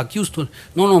 Normally the accused will,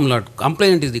 no, my lord,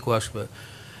 complainant is the quash.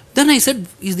 Then I said,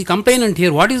 is the complainant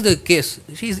here? What is the case?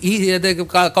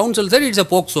 The counsel said it's a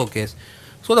POCSO case.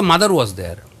 So the mother was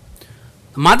there.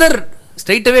 The mother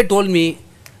straight away told me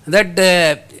that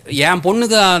என்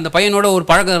பொண்ணுக்கு அந்த பையனோட ஒரு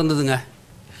பழக்கம் இருந்ததுங்க.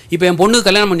 இப்போ என் பொண்ணுக்கு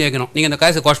கல்யாணம் பண்ணி வைக்கணும். நீங்கள் அந்த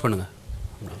கேஸை குவாஷ் பண்ணுங்க.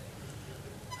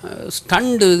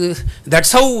 Stunned.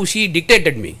 That's how she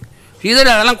dictated me. She said,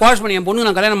 அதெல்லாம் குவாஷ் பண்ணி என் பொண்ணுக்கு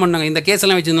நான் கல்யாணம் பண்ணாங்க. இந்த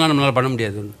கேஸெல்லாம் வச்சுருந்தா நம்மளால் பண்ண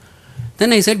முடியாது. Then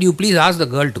I said, you please ask the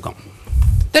girl to come.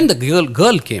 Then the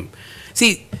girl came.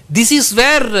 See, this is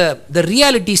where the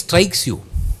reality strikes you.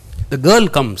 The girl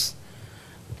comes.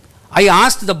 I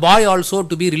asked the boy also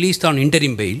to be released on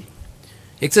interim bail,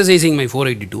 exercising my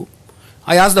 482.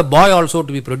 I asked the boy also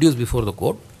to be produced before the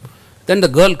court. Then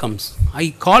the girl comes. I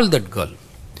call that girl.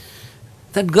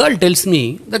 That girl tells me,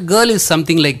 that girl is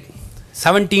something like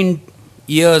 17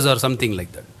 years or something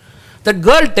like that. That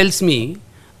girl tells me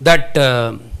that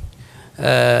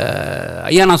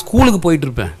ஐயா நான் ஸ்கூலுக்கு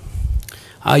போயிட்டுருப்பேன்,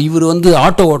 இவர் வந்து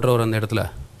auto ஓட்டுறவர் அந்த இடத்துல,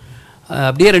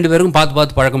 அப்படியே ரெண்டு பேருக்கும்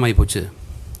பார்த்து பழக்கமாகி போச்சு.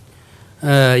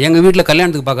 எங்கள் வீட்டில்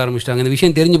கல்யாணத்துக்கு பார்க்க ஆரம்பிச்சிட்டாங்க. இந்த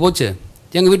விஷயம் தெரிஞ்சு போச்சு.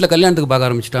 எங்கள் வீட்டில் கல்யாணத்துக்கு பார்க்க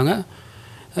ஆரம்பிச்சிட்டாங்க.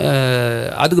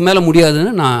 அதுக்கு மேலே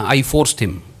முடியாதுன்னு நான் ஐ forced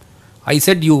him. I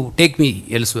set you take me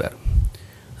elsewhere.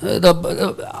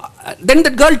 Then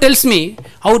that girl tells me,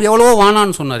 அவர் எவ்வளவோ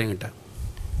வானான்னு சொன்னார் என்கிட்ட.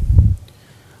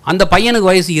 அந்த பையனுக்கு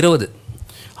வயசு 20.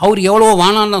 அவர் எவ்வளோ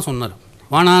வானான்னு தான் சொன்னார்.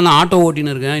 வானா, நான் ஆட்டோ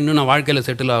ஓட்டின்னு இருக்கேன், இன்னும் நான் வாழ்க்கையில்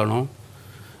செட்டில் ஆகணும்.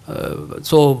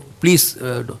 So please,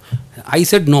 I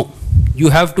said no, you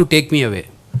have to take me away.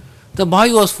 The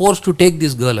bye was forced to take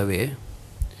this girl away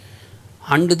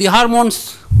and the hormones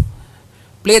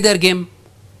play their game.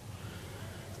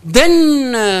 Then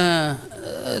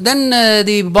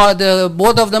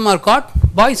both of them are caught.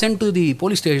 Boy sent to the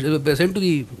police station, sent to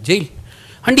the jail,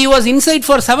 and he was inside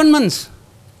for 7 months.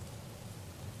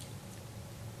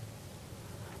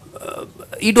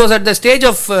 It was at the stage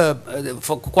of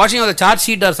for quashing of the charge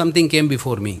sheet or something came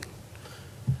before me.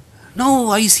 Now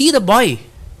I see the boy,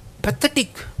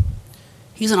 pathetic.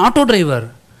 He is an auto driver.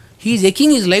 He is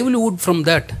making his livelihood from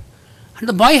that. And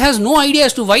the boy has no idea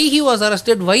as to why he was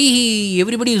arrested, why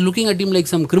everybody is looking at him like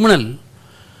some criminal.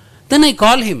 Then I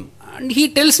call him and he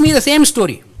tells me the same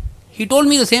story. He told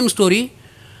me the same story,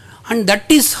 and that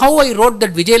is how I wrote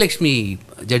that Vijayalakshmi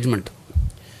judgment.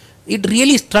 It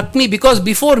really struck me because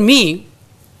before me,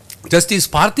 Justice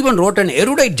Parthiban wrote an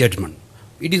erudite judgment.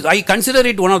 I consider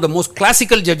it one of the most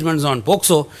classical judgments on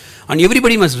POCSO, and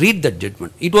everybody must read that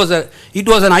judgment. It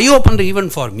was an eye-opener even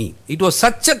for me. It was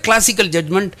such a classical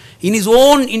judgment. In his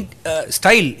own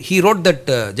style, he wrote that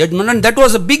judgment, and that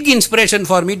was a big inspiration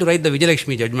for me to write the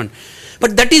Vijayalakshmi judgment.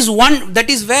 But that is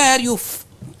where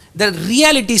the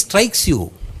reality strikes you.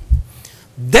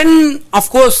 Then, of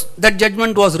course, that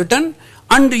judgment was written,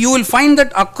 and you will find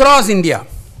that across India,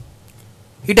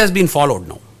 it has been followed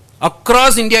now.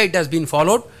 Across India it has been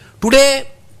followed. Today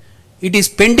it is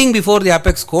pending before the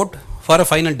apex court for a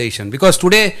final decision, because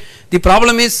today the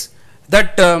problem is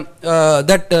that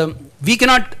we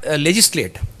cannot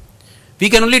legislate. We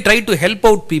can only try to help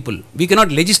out people. We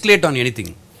cannot legislate on anything.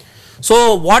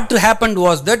 So what happened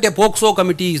was that a POCSO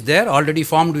committee is there, already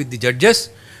formed with the judges.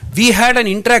 We had an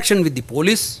interaction with the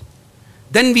police.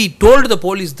 Then we told the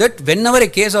police that whenever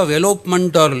a case of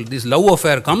elopement or this love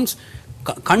affair comes,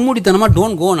 kanmuditanama,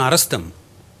 don't go and arrest them.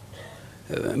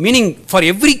 Meaning, for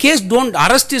every case, don't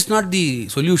arrest is not the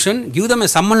solution. Give them a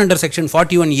summon under section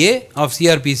 41A of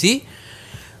CRPC.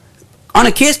 On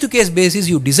a case-to-case basis,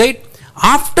 you decide.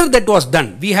 After that was done,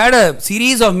 we had a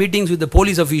series of meetings with the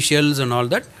police officials and all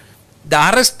that. The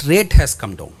arrest rate has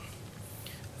come down.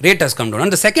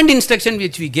 And the second instruction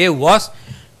which we gave was,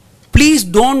 please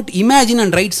don't imagine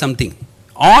and write something.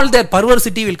 All their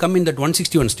perversity will come in that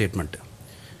 161 statement.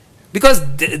 Because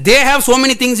they have so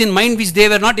many things in mind which they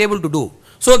were not able to do.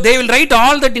 So they will write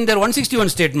all that in their 161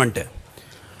 statement.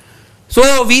 So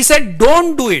we said,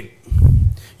 don't do it.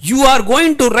 You are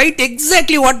going to write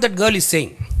exactly what that girl is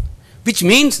saying. Which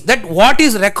means that what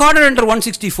is recorded under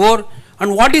 164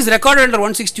 and what is recorded under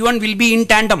 161 will be in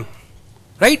tandem.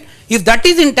 Right? If that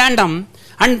is in tandem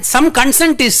and some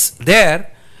consent is there,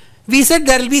 we said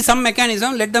there will be some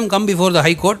mechanism, let them come before the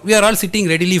High Court. We are all sitting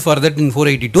readily for that in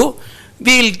 482.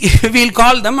 We'll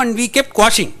call them, and we kept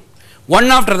quashing one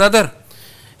after the other.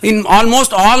 In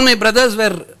almost all my brothers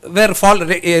were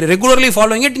regularly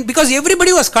following it, because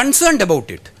everybody was concerned about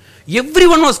it.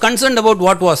 Everyone was concerned about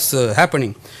what was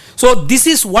happening. So this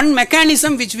is one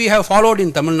mechanism which we have followed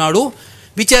in Tamil Nadu,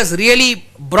 which has really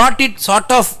brought it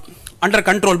sort of under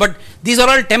control. But these are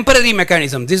all temporary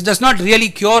mechanisms. This does not really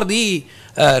cure the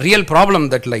real problem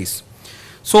that lies.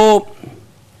 So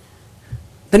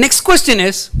the next question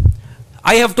is,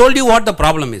 I have told you what the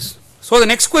problem is. So the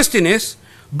next question is,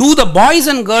 do the boys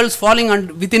and girls falling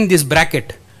within this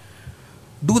bracket,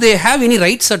 do they have any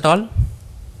rights at all?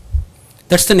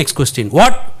 That's the next question.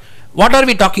 What are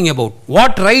we talking about?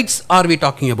 What rights are we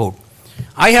talking about?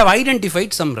 I have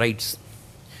identified some rights.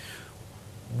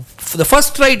 The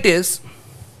first right is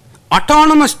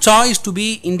autonomous choice to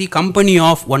be in the company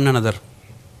of one another.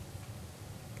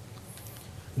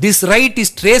 This right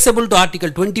is traceable to Article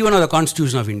 21 of the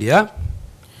Constitution of India,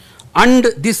 and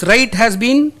this right has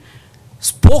been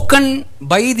spoken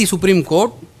by the Supreme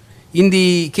Court in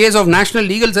the case of National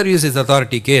Legal Services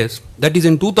Authority case, that is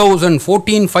in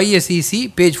 2014 5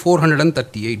 SEC page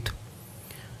 438.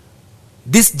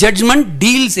 This judgment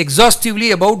deals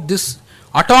exhaustively about this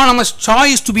autonomous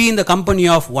choice to be in the company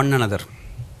of one another.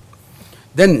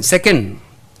 Then second,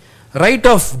 right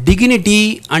of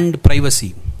dignity and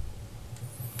privacy.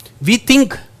 We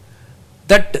think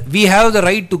that we have the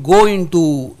right to go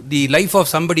into the life of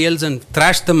somebody else and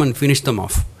thrash them and finish them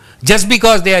off. Just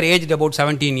because they are aged about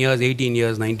 17 years, 18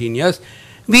 years, 19 years,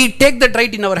 we take that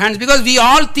right in our hands because we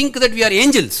all think that we are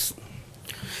angels.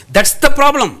 That's the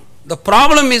problem. The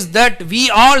problem is that we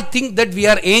all think that we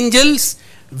are angels.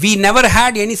 We never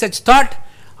had any such thought,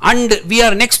 and we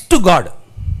are next to God.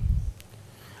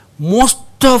 Most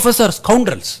of us are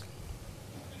scoundrels.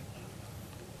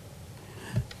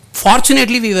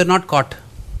 Fortunately, we were not caught.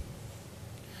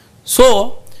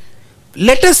 So,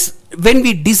 let us, when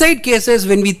we decide cases,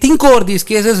 when we think over these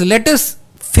cases, let us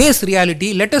face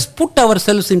reality, let us put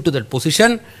ourselves into that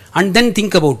position and then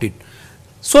think about it.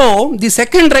 So, the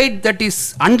second right that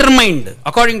is undermined,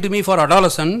 according to me, for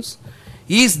adolescents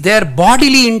is their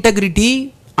bodily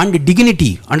integrity and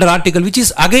dignity under article, which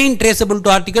is again traceable to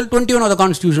article 21 of the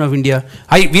Constitution of India.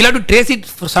 We'll have to trace it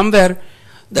for somewhere.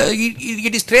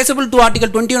 It is traceable to article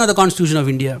 21 of the Constitution of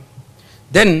India.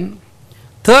 Then,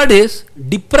 third is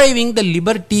depriving the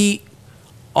liberty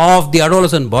of the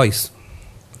adolescent boys.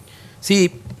 See,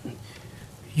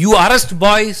 you arrest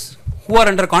boys who are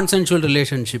under consensual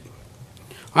relationship,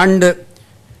 and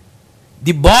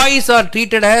the boys are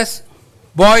treated as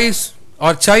boys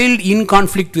or child in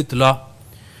conflict with law.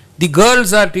 The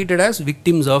girls are treated as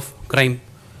victims of crime.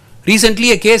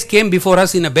 Recently a case came before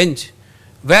us in a bench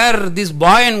where this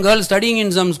boy and girl studying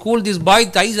in some school, this boy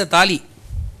ties a tali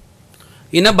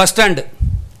in a bus stand,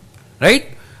 right?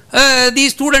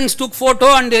 These students took photo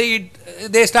and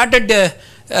they started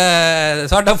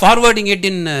sort of forwarding it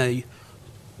in,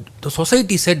 the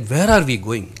society said, where are we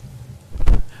going?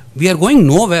 We are going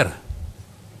nowhere.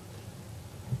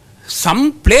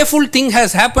 Some playful thing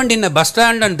has happened in a bus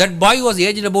stand and that boy was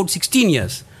aged about 16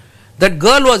 years. That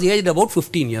girl was aged about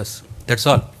 15 years. That's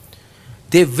all.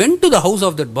 They went to the house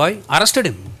of that boy, arrested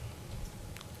him.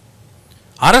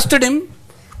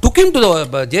 Took him to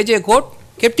the JJ court,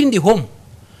 kept in the home.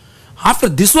 After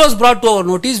this was brought to our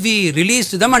notice, we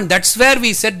released them, and that's where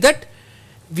we said that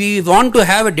we want to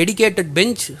have a dedicated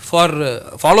bench for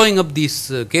following up these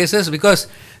cases, because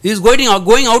he is going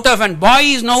out of, and boy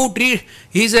is now he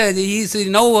is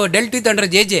now dealt with under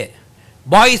JJ.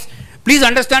 Boys, please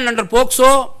understand, under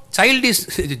POCSO, child is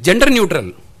gender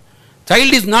neutral.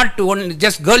 Child is not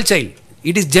just girl child.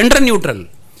 It is gender neutral.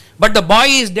 But the boy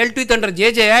is dealt with under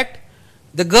JJ Act.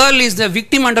 The girl is the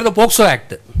victim under the POCSO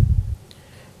Act.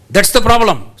 That's the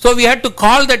problem. So we had to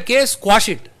call that case, quash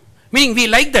it. Meaning we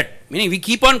like that. Meaning we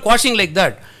keep on quashing like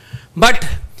that. But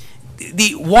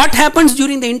what happens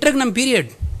during the interregnum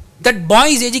period? That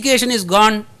boy's education is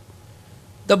gone.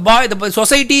 The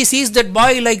society sees that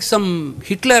boy like some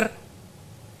Hitler.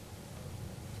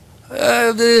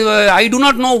 I do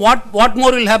not know what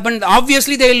more will happen.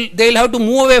 Obviously they'll have to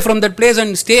move away from that place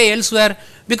and stay elsewhere,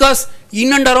 because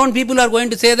in and around people are going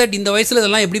to say that in the vayasula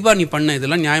idella eppadipa nee panna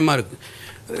idella nyayama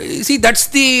irukku. See, that's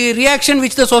the reaction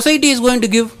which the society is going to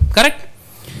give, correct?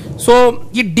 So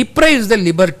it deprives the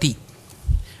liberty,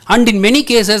 and in many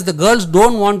cases the girls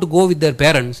don't want to go with their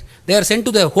parents. They are sent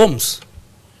to their homes,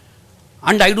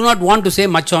 and I do not want to say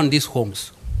much on these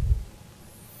homes.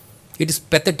 It is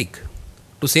pathetic,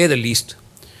 to say the least.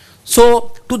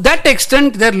 So to that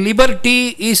extent their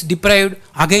liberty is deprived,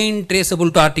 again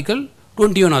traceable to article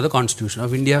 21 of the Constitution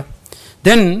of India.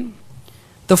 Then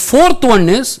the fourth one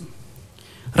is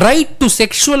right to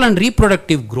sexual and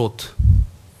reproductive growth.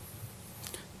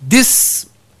 This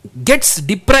gets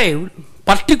deprived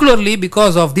particularly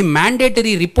because of the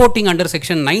mandatory reporting under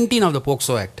section 19 of the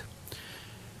POCSO Act.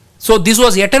 So this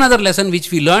was yet another lesson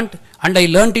which we learnt, and I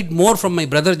learnt it more from my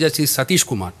brother Justice Satish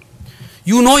Kumar.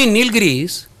 You know, in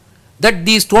Nilgiris that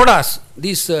these Todas,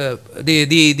 the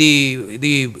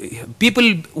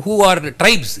people who are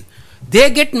tribes, they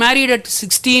get married at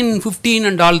 16, 15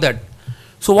 and all that.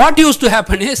 So what used to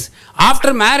happen is,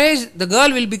 after marriage the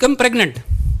girl will become pregnant.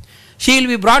 She will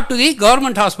be brought to the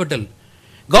government hospital.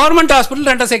 Government hospital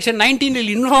under section 19 will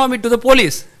inform it to the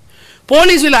police.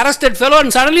 Police will arrest that fellow,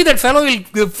 and suddenly that fellow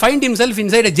will find himself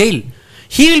inside a jail.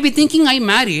 He will be thinking, I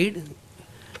married,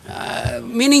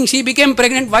 meaning she became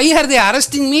pregnant. Why are they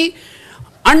arresting me?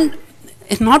 And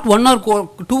not one or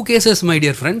two cases, my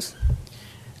dear friends.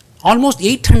 Almost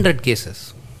 800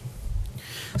 cases.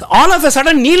 So all of a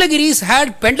sudden Nilgiris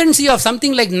had pendency of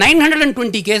something like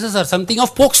 920 cases or something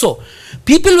of POCSO.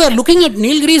 People were looking at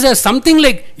Nilgiris as something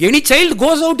like any child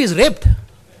goes out is raped.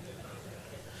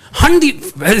 And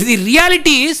the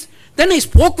reality is, then I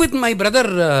spoke with my brother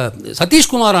Satish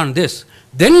Kumar on this.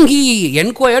 Then he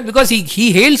inquired, because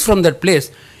he hails from that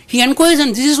place. He inquires,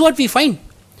 and this is what we find.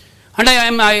 And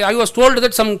I was told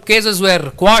that some cases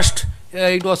were quashed.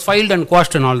 It was filed and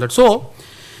quashed and all that. So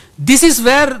this is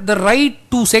where the right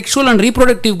to sexual and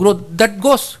reproductive growth that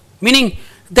goes. Meaning,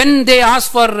 then they ask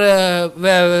for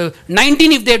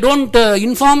 19. If they don't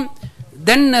inform,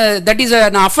 then that is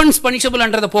an offence punishable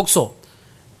under the POCSO.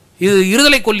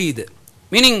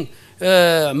 Meaning,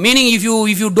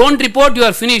 if you don't report, you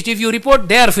are finished. If you report,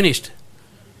 they are finished.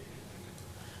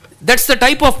 That's the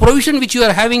type of provision which you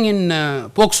are having in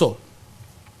POCSO.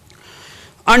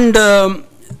 And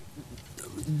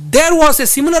there was a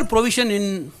similar provision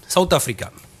in South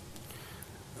Africa.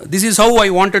 this is how I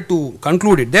wanted to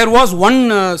conclude it. There was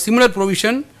one similar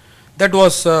provision that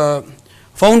was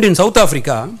found in South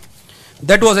Africa.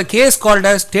 That was a case called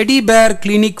as Teddy Bear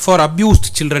Clinic for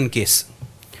Abused Children case.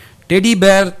 Teddy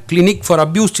Bear Clinic for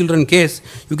Abused Children case.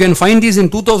 You can find this in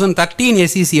 2013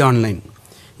 SEC online.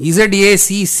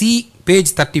 ZACC page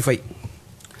 35.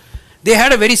 They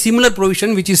had a very similar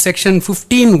provision, which is section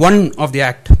 15(1) of the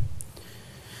Act.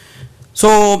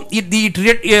 So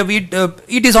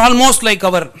it is almost like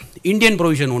our Indian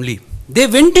provision only. They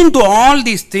went into all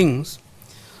these things,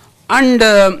 and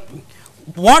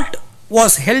what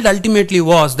was held ultimately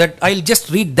was that, I'll just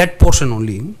read that portion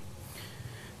only.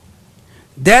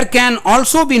 There can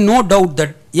also be no doubt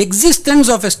that existence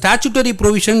of a statutory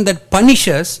provision that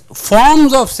punishes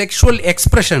forms of sexual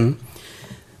expression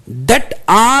that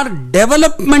are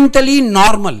developmentally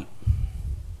normal.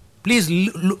 Please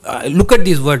look at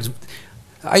these words.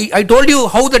 I told you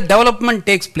how the development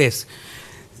takes place.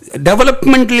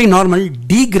 Developmentally normal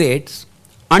degrades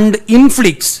and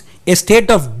inflicts a state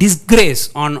of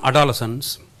disgrace on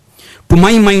adolescents. To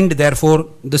my mind, therefore,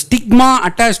 the stigma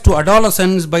attached to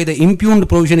adolescents by the impugned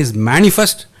provision is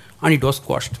manifest, and it was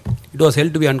quashed. It was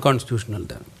held to be unconstitutional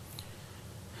then.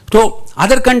 So,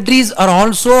 other countries are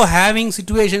also having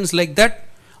situations like that,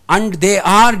 and they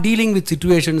are dealing with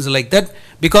situations like that,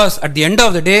 because at the end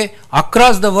of the day,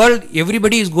 across the world,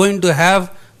 everybody is going to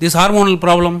have this hormonal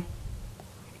problem.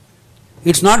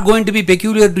 It's not going to be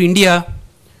peculiar to India.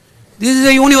 This is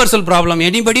a universal problem.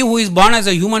 Anybody who is born as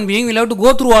a human being will have to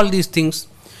go through all these things.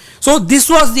 So this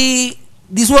was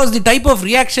the type of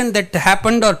reaction that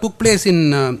happened or took place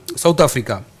in South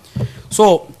Africa.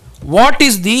 So what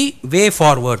is the way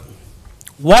forward?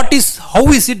 How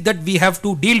is it that we have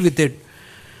to deal with it?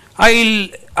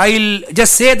 I'll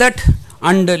just say that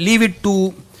and leave it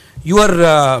to your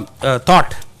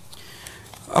thought.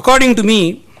 According to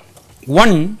me,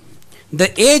 one,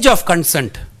 the age of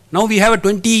consent. Now we have a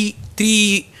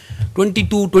 22,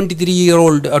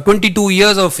 23-year-old, 22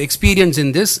 years of experience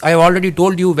in this. I have already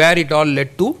told you where it all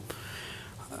led to.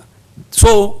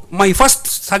 So my first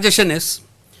suggestion is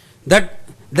that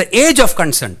the age of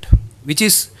consent, which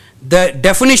is the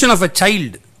definition of a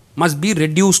child, must be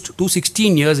reduced to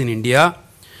 16 years in India,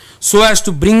 so as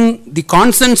to bring the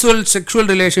consensual sexual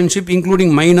relationship,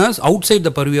 including minors, outside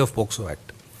the purview of POCSO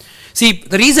Act. See,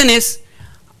 the reason is,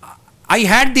 I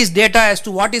had this data as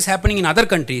to what is happening in other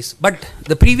countries, but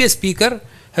the previous speaker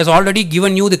has already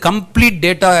given you the complete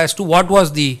data as to what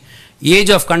was the age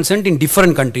of consent in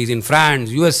different countries, in France,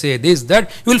 USA, this, that.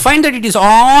 You will find that it is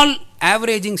all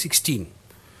averaging 16,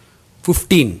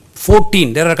 15,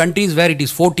 14. There are countries where it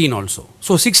is 14 also.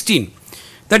 So 16.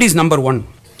 That is number one.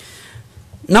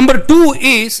 Number two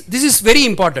is, this is very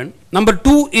important. Number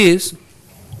two is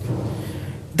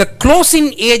the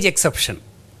close-in age exception.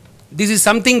 This is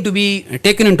something to be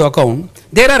taken into account.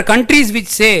 There are countries which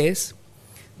says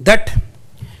that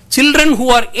children who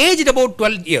are aged about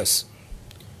 12 years,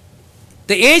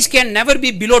 the age can never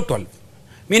be below 12.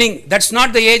 Meaning that's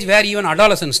not the age where even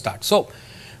adolescence starts. So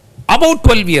about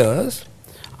 12 years,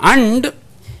 and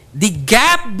the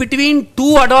gap between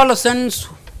two adolescents,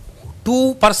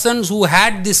 two persons who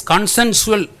had this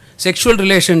consensual sexual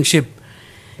relationship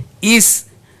is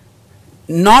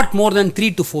not more than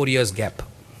 3 to 4 years gap.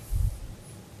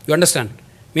 You understand?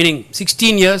 Meaning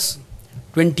 16 years,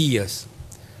 20 years.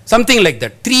 Something like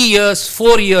that. 3 years,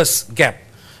 4 years gap.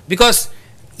 Because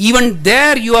even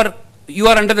there you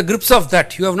are under the grips of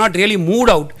that. You have not really moved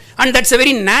out. And that's a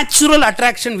very natural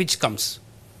attraction which comes.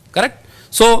 Correct?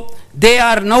 So they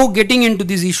are now getting into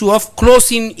this issue of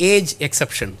close-in age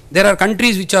exception. There are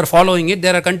countries which are following it.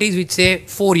 There are countries which say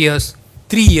 4 years,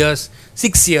 3 years,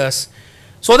 6 years.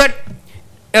 So that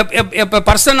a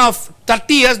person of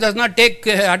 30 years does not take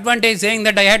advantage saying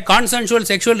that I had consensual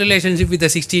sexual relationship with a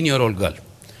 16-year-old girl.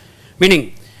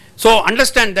 Meaning, so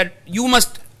understand that you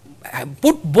must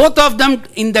put both of them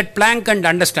in that plank and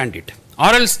understand it,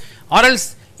 or else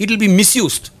it will be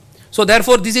misused. So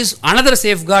therefore this is another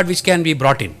safeguard which can be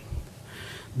brought in.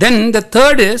 Then the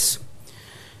third is,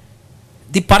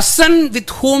 the person with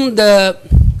whom the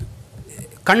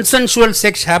consensual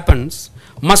sex happens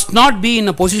must not be in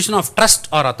a position of trust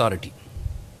or authority.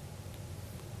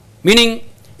 Meaning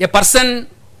a person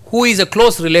who is a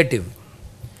close relative,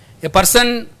 a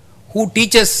person who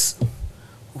teaches,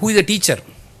 who is a teacher.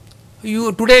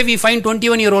 Today we find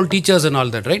 21-year-old teachers and all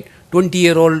that, right?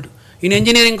 20-year-old. In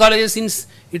engineering colleges, since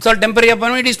it's all temporary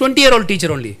appointment, it is 20-year-old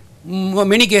teacher only.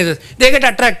 Many cases. They get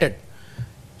attracted.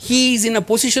 He is in a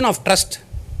position of trust.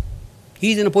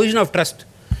 He is in a position of trust.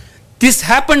 This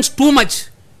happens too much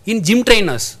in gym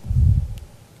trainers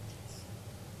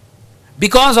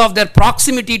because of their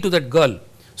proximity to that girl.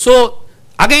 So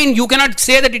again, you cannot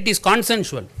say that it is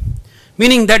consensual,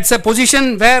 meaning that's a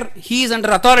position where he is under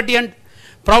authority and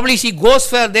probably she goes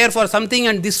there for something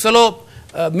and this fellow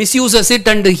misuses it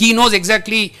and he knows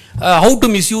exactly how to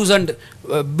misuse and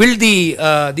build the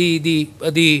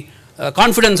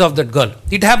confidence of that girl.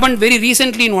 It happened very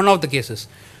recently in one of the cases.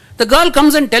 The girl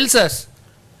comes and tells us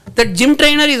that gym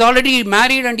trainer is already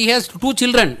married and he has 2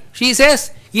 children. She says,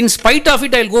 in spite of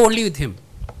it, I will go only with him.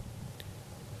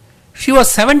 She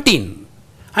was 17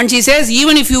 and she says,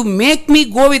 even if you make me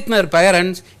go with my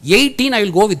parents, 18 I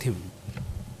will go with him.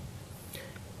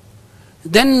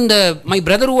 Then my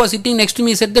brother who was sitting next to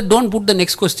me said that don't put the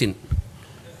next question.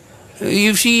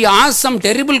 If she asks some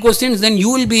terrible questions, then you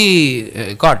will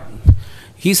be caught.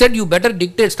 He said, you better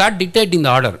start dictating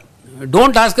the order.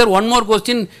 Don't ask her one more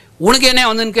question.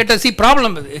 See,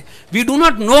 problem. We do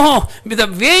not know the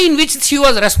way in which she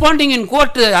was responding in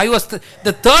court.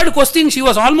 The third question, she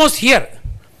was almost here.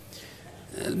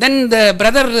 Then the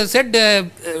brother said,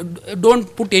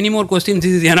 don't put any more questions,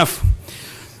 this is enough.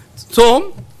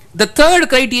 So, the third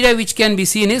criteria which can be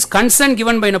seen is consent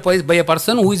given by a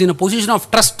person who is in a position of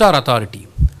trust or authority.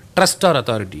 Trust or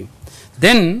authority.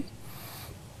 Then,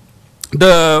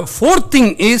 the fourth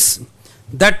thing is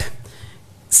that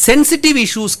sensitive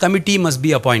issues committee must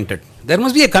be appointed. There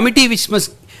must be a committee which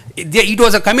must, it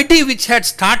was a committee which had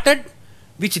started,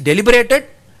 which deliberated,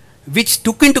 which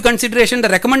took into consideration the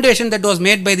recommendation that was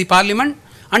made by the parliament,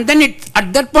 and then it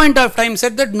at that point of time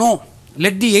said that no,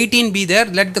 let the 18 be there,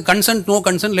 let the consent, no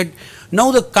consent,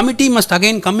 now the committee must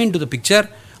again come into the picture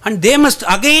and they must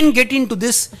again get into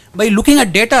this by looking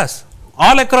at data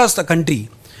all across the country,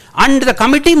 and the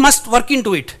committee must work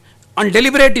into it and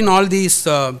deliberate in all these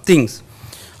things.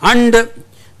 And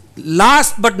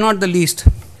last but not the least,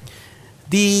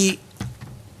 the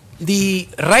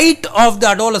right of the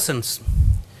adolescents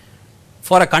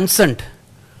for a consent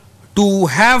to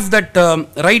have that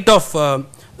right of where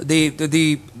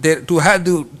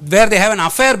they have an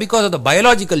affair because of the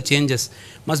biological changes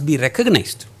must be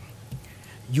recognized.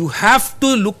 You have to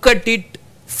look at it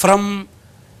from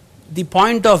the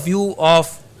point of view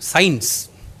of science,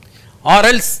 or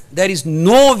else there is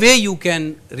no way you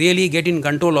can really get in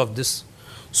control of this.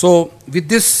 So with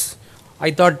this,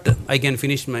 I thought I can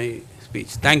finish my speech.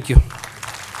 Thank you.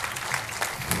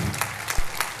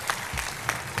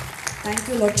 Thank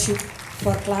you, Lordship,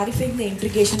 for clarifying the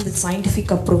integration with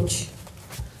scientific approach.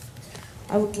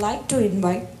 I would like to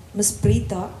invite Ms.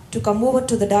 Preetha to come over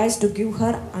to the dais to give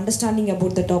her understanding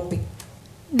about the topic.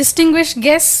 Distinguished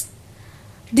guests,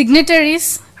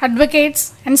 dignitaries,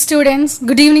 advocates and students,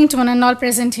 good evening to one and all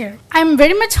present here. I am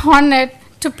very much honored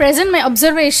to present my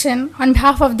observation on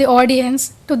behalf of the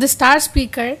audience to the star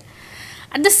speaker.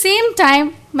 At the same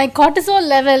time, my cortisol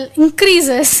level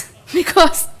increases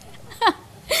because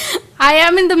I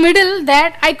am in the middle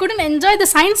that I couldn't enjoy the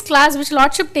science class which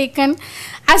Lordship taken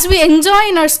as we enjoy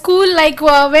in our school, like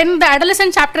when the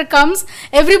adolescent chapter comes,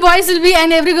 every boys will be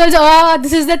and every girl will say, oh,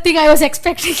 this is the thing I was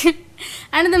expecting.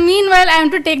 And in the meanwhile, I am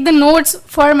to take the notes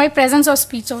for my presence of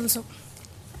speech also.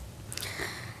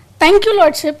 Thank you,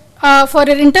 Lordship, for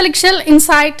your intellectual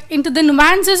insight into the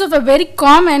nuances of a very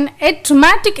common yet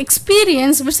traumatic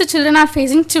experience which the children are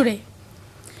facing today.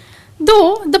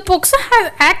 Though the POCSO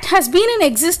Act has been in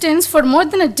existence for more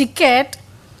than a decade,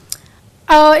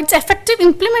 its effective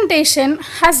implementation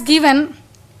has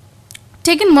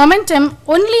taken momentum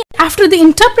only after the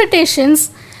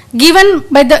interpretations given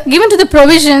to the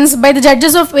provisions by the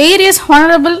judges of various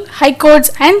honorable high courts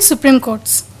and supreme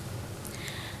courts.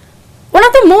 One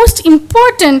of the most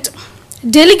important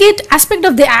delegate aspect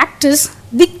of the act is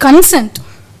the consent,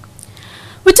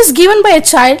 which is given by a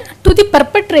child to the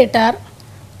perpetrator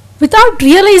without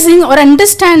realizing or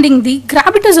understanding the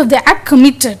gravitas of the act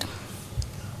committed.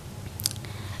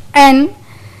 And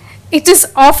it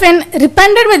is often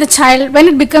repented by the child when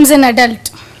it becomes an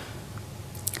adult.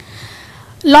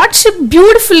 Lordship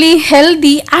beautifully held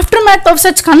the aftermath of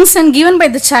such consent given by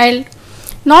the child,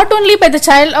 not only by the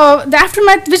child, the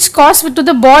aftermath which caused to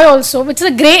the boy also, which is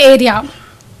a grey area.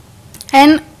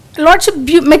 And Lordship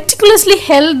meticulously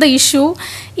held the issue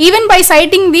even by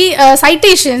citing the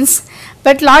citations,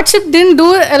 but Lordship didn't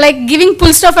do like giving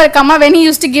full stop or a comma when he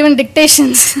used to give in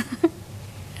dictations.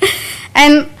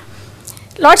 And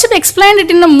Lordship explained it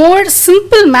in a more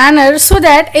simple manner so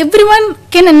that everyone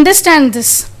can understand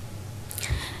this.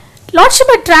 Lordship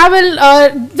had traveled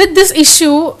with this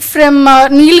issue from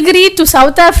Nilgiri to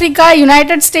South Africa,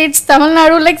 United States, Tamil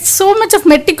Nadu, like so much of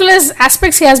meticulous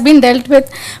aspects he has been dealt with,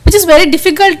 which is very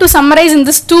difficult to summarize in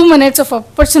this 2 minutes of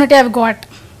opportunity I have got.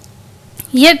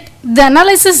 Yet, the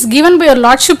analysis given by your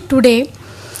Lordship today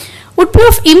would be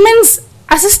of immense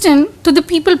assistant to the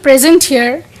people present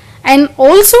here and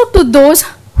also to those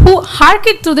who hark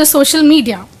it through the social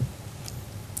media.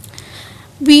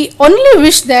 We only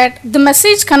wish that the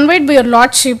message conveyed by your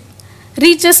Lordship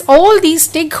reaches all these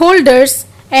stakeholders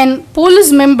and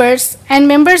police members and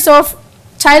members of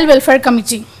Child Welfare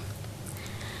Committee.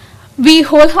 We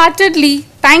wholeheartedly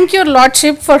thank your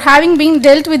Lordship for having been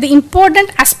dealt with the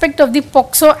important aspect of the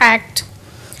POCSO Act.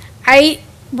 I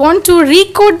want to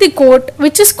re-quote the quote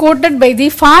which is quoted by the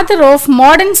father of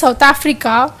modern South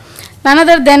Africa, none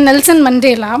other than Nelson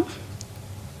Mandela.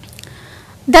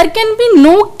 There can be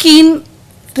no keen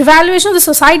revaluation of the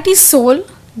society's soul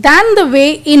than the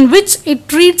way in which it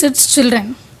treats its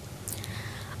children.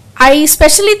 I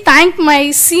especially thank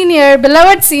my senior,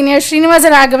 beloved senior,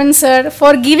 Srinivasa Raghavan sir,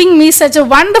 for giving me such a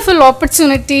wonderful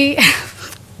opportunity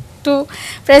to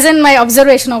present my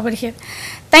observation over here.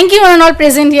 Thank you one and all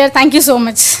present here. Thank you so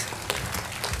much.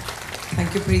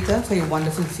 Thank you, Preeta, for your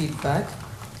wonderful feedback.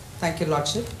 Thank you,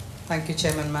 Lordship. Thank you,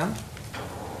 Chairman, ma'am.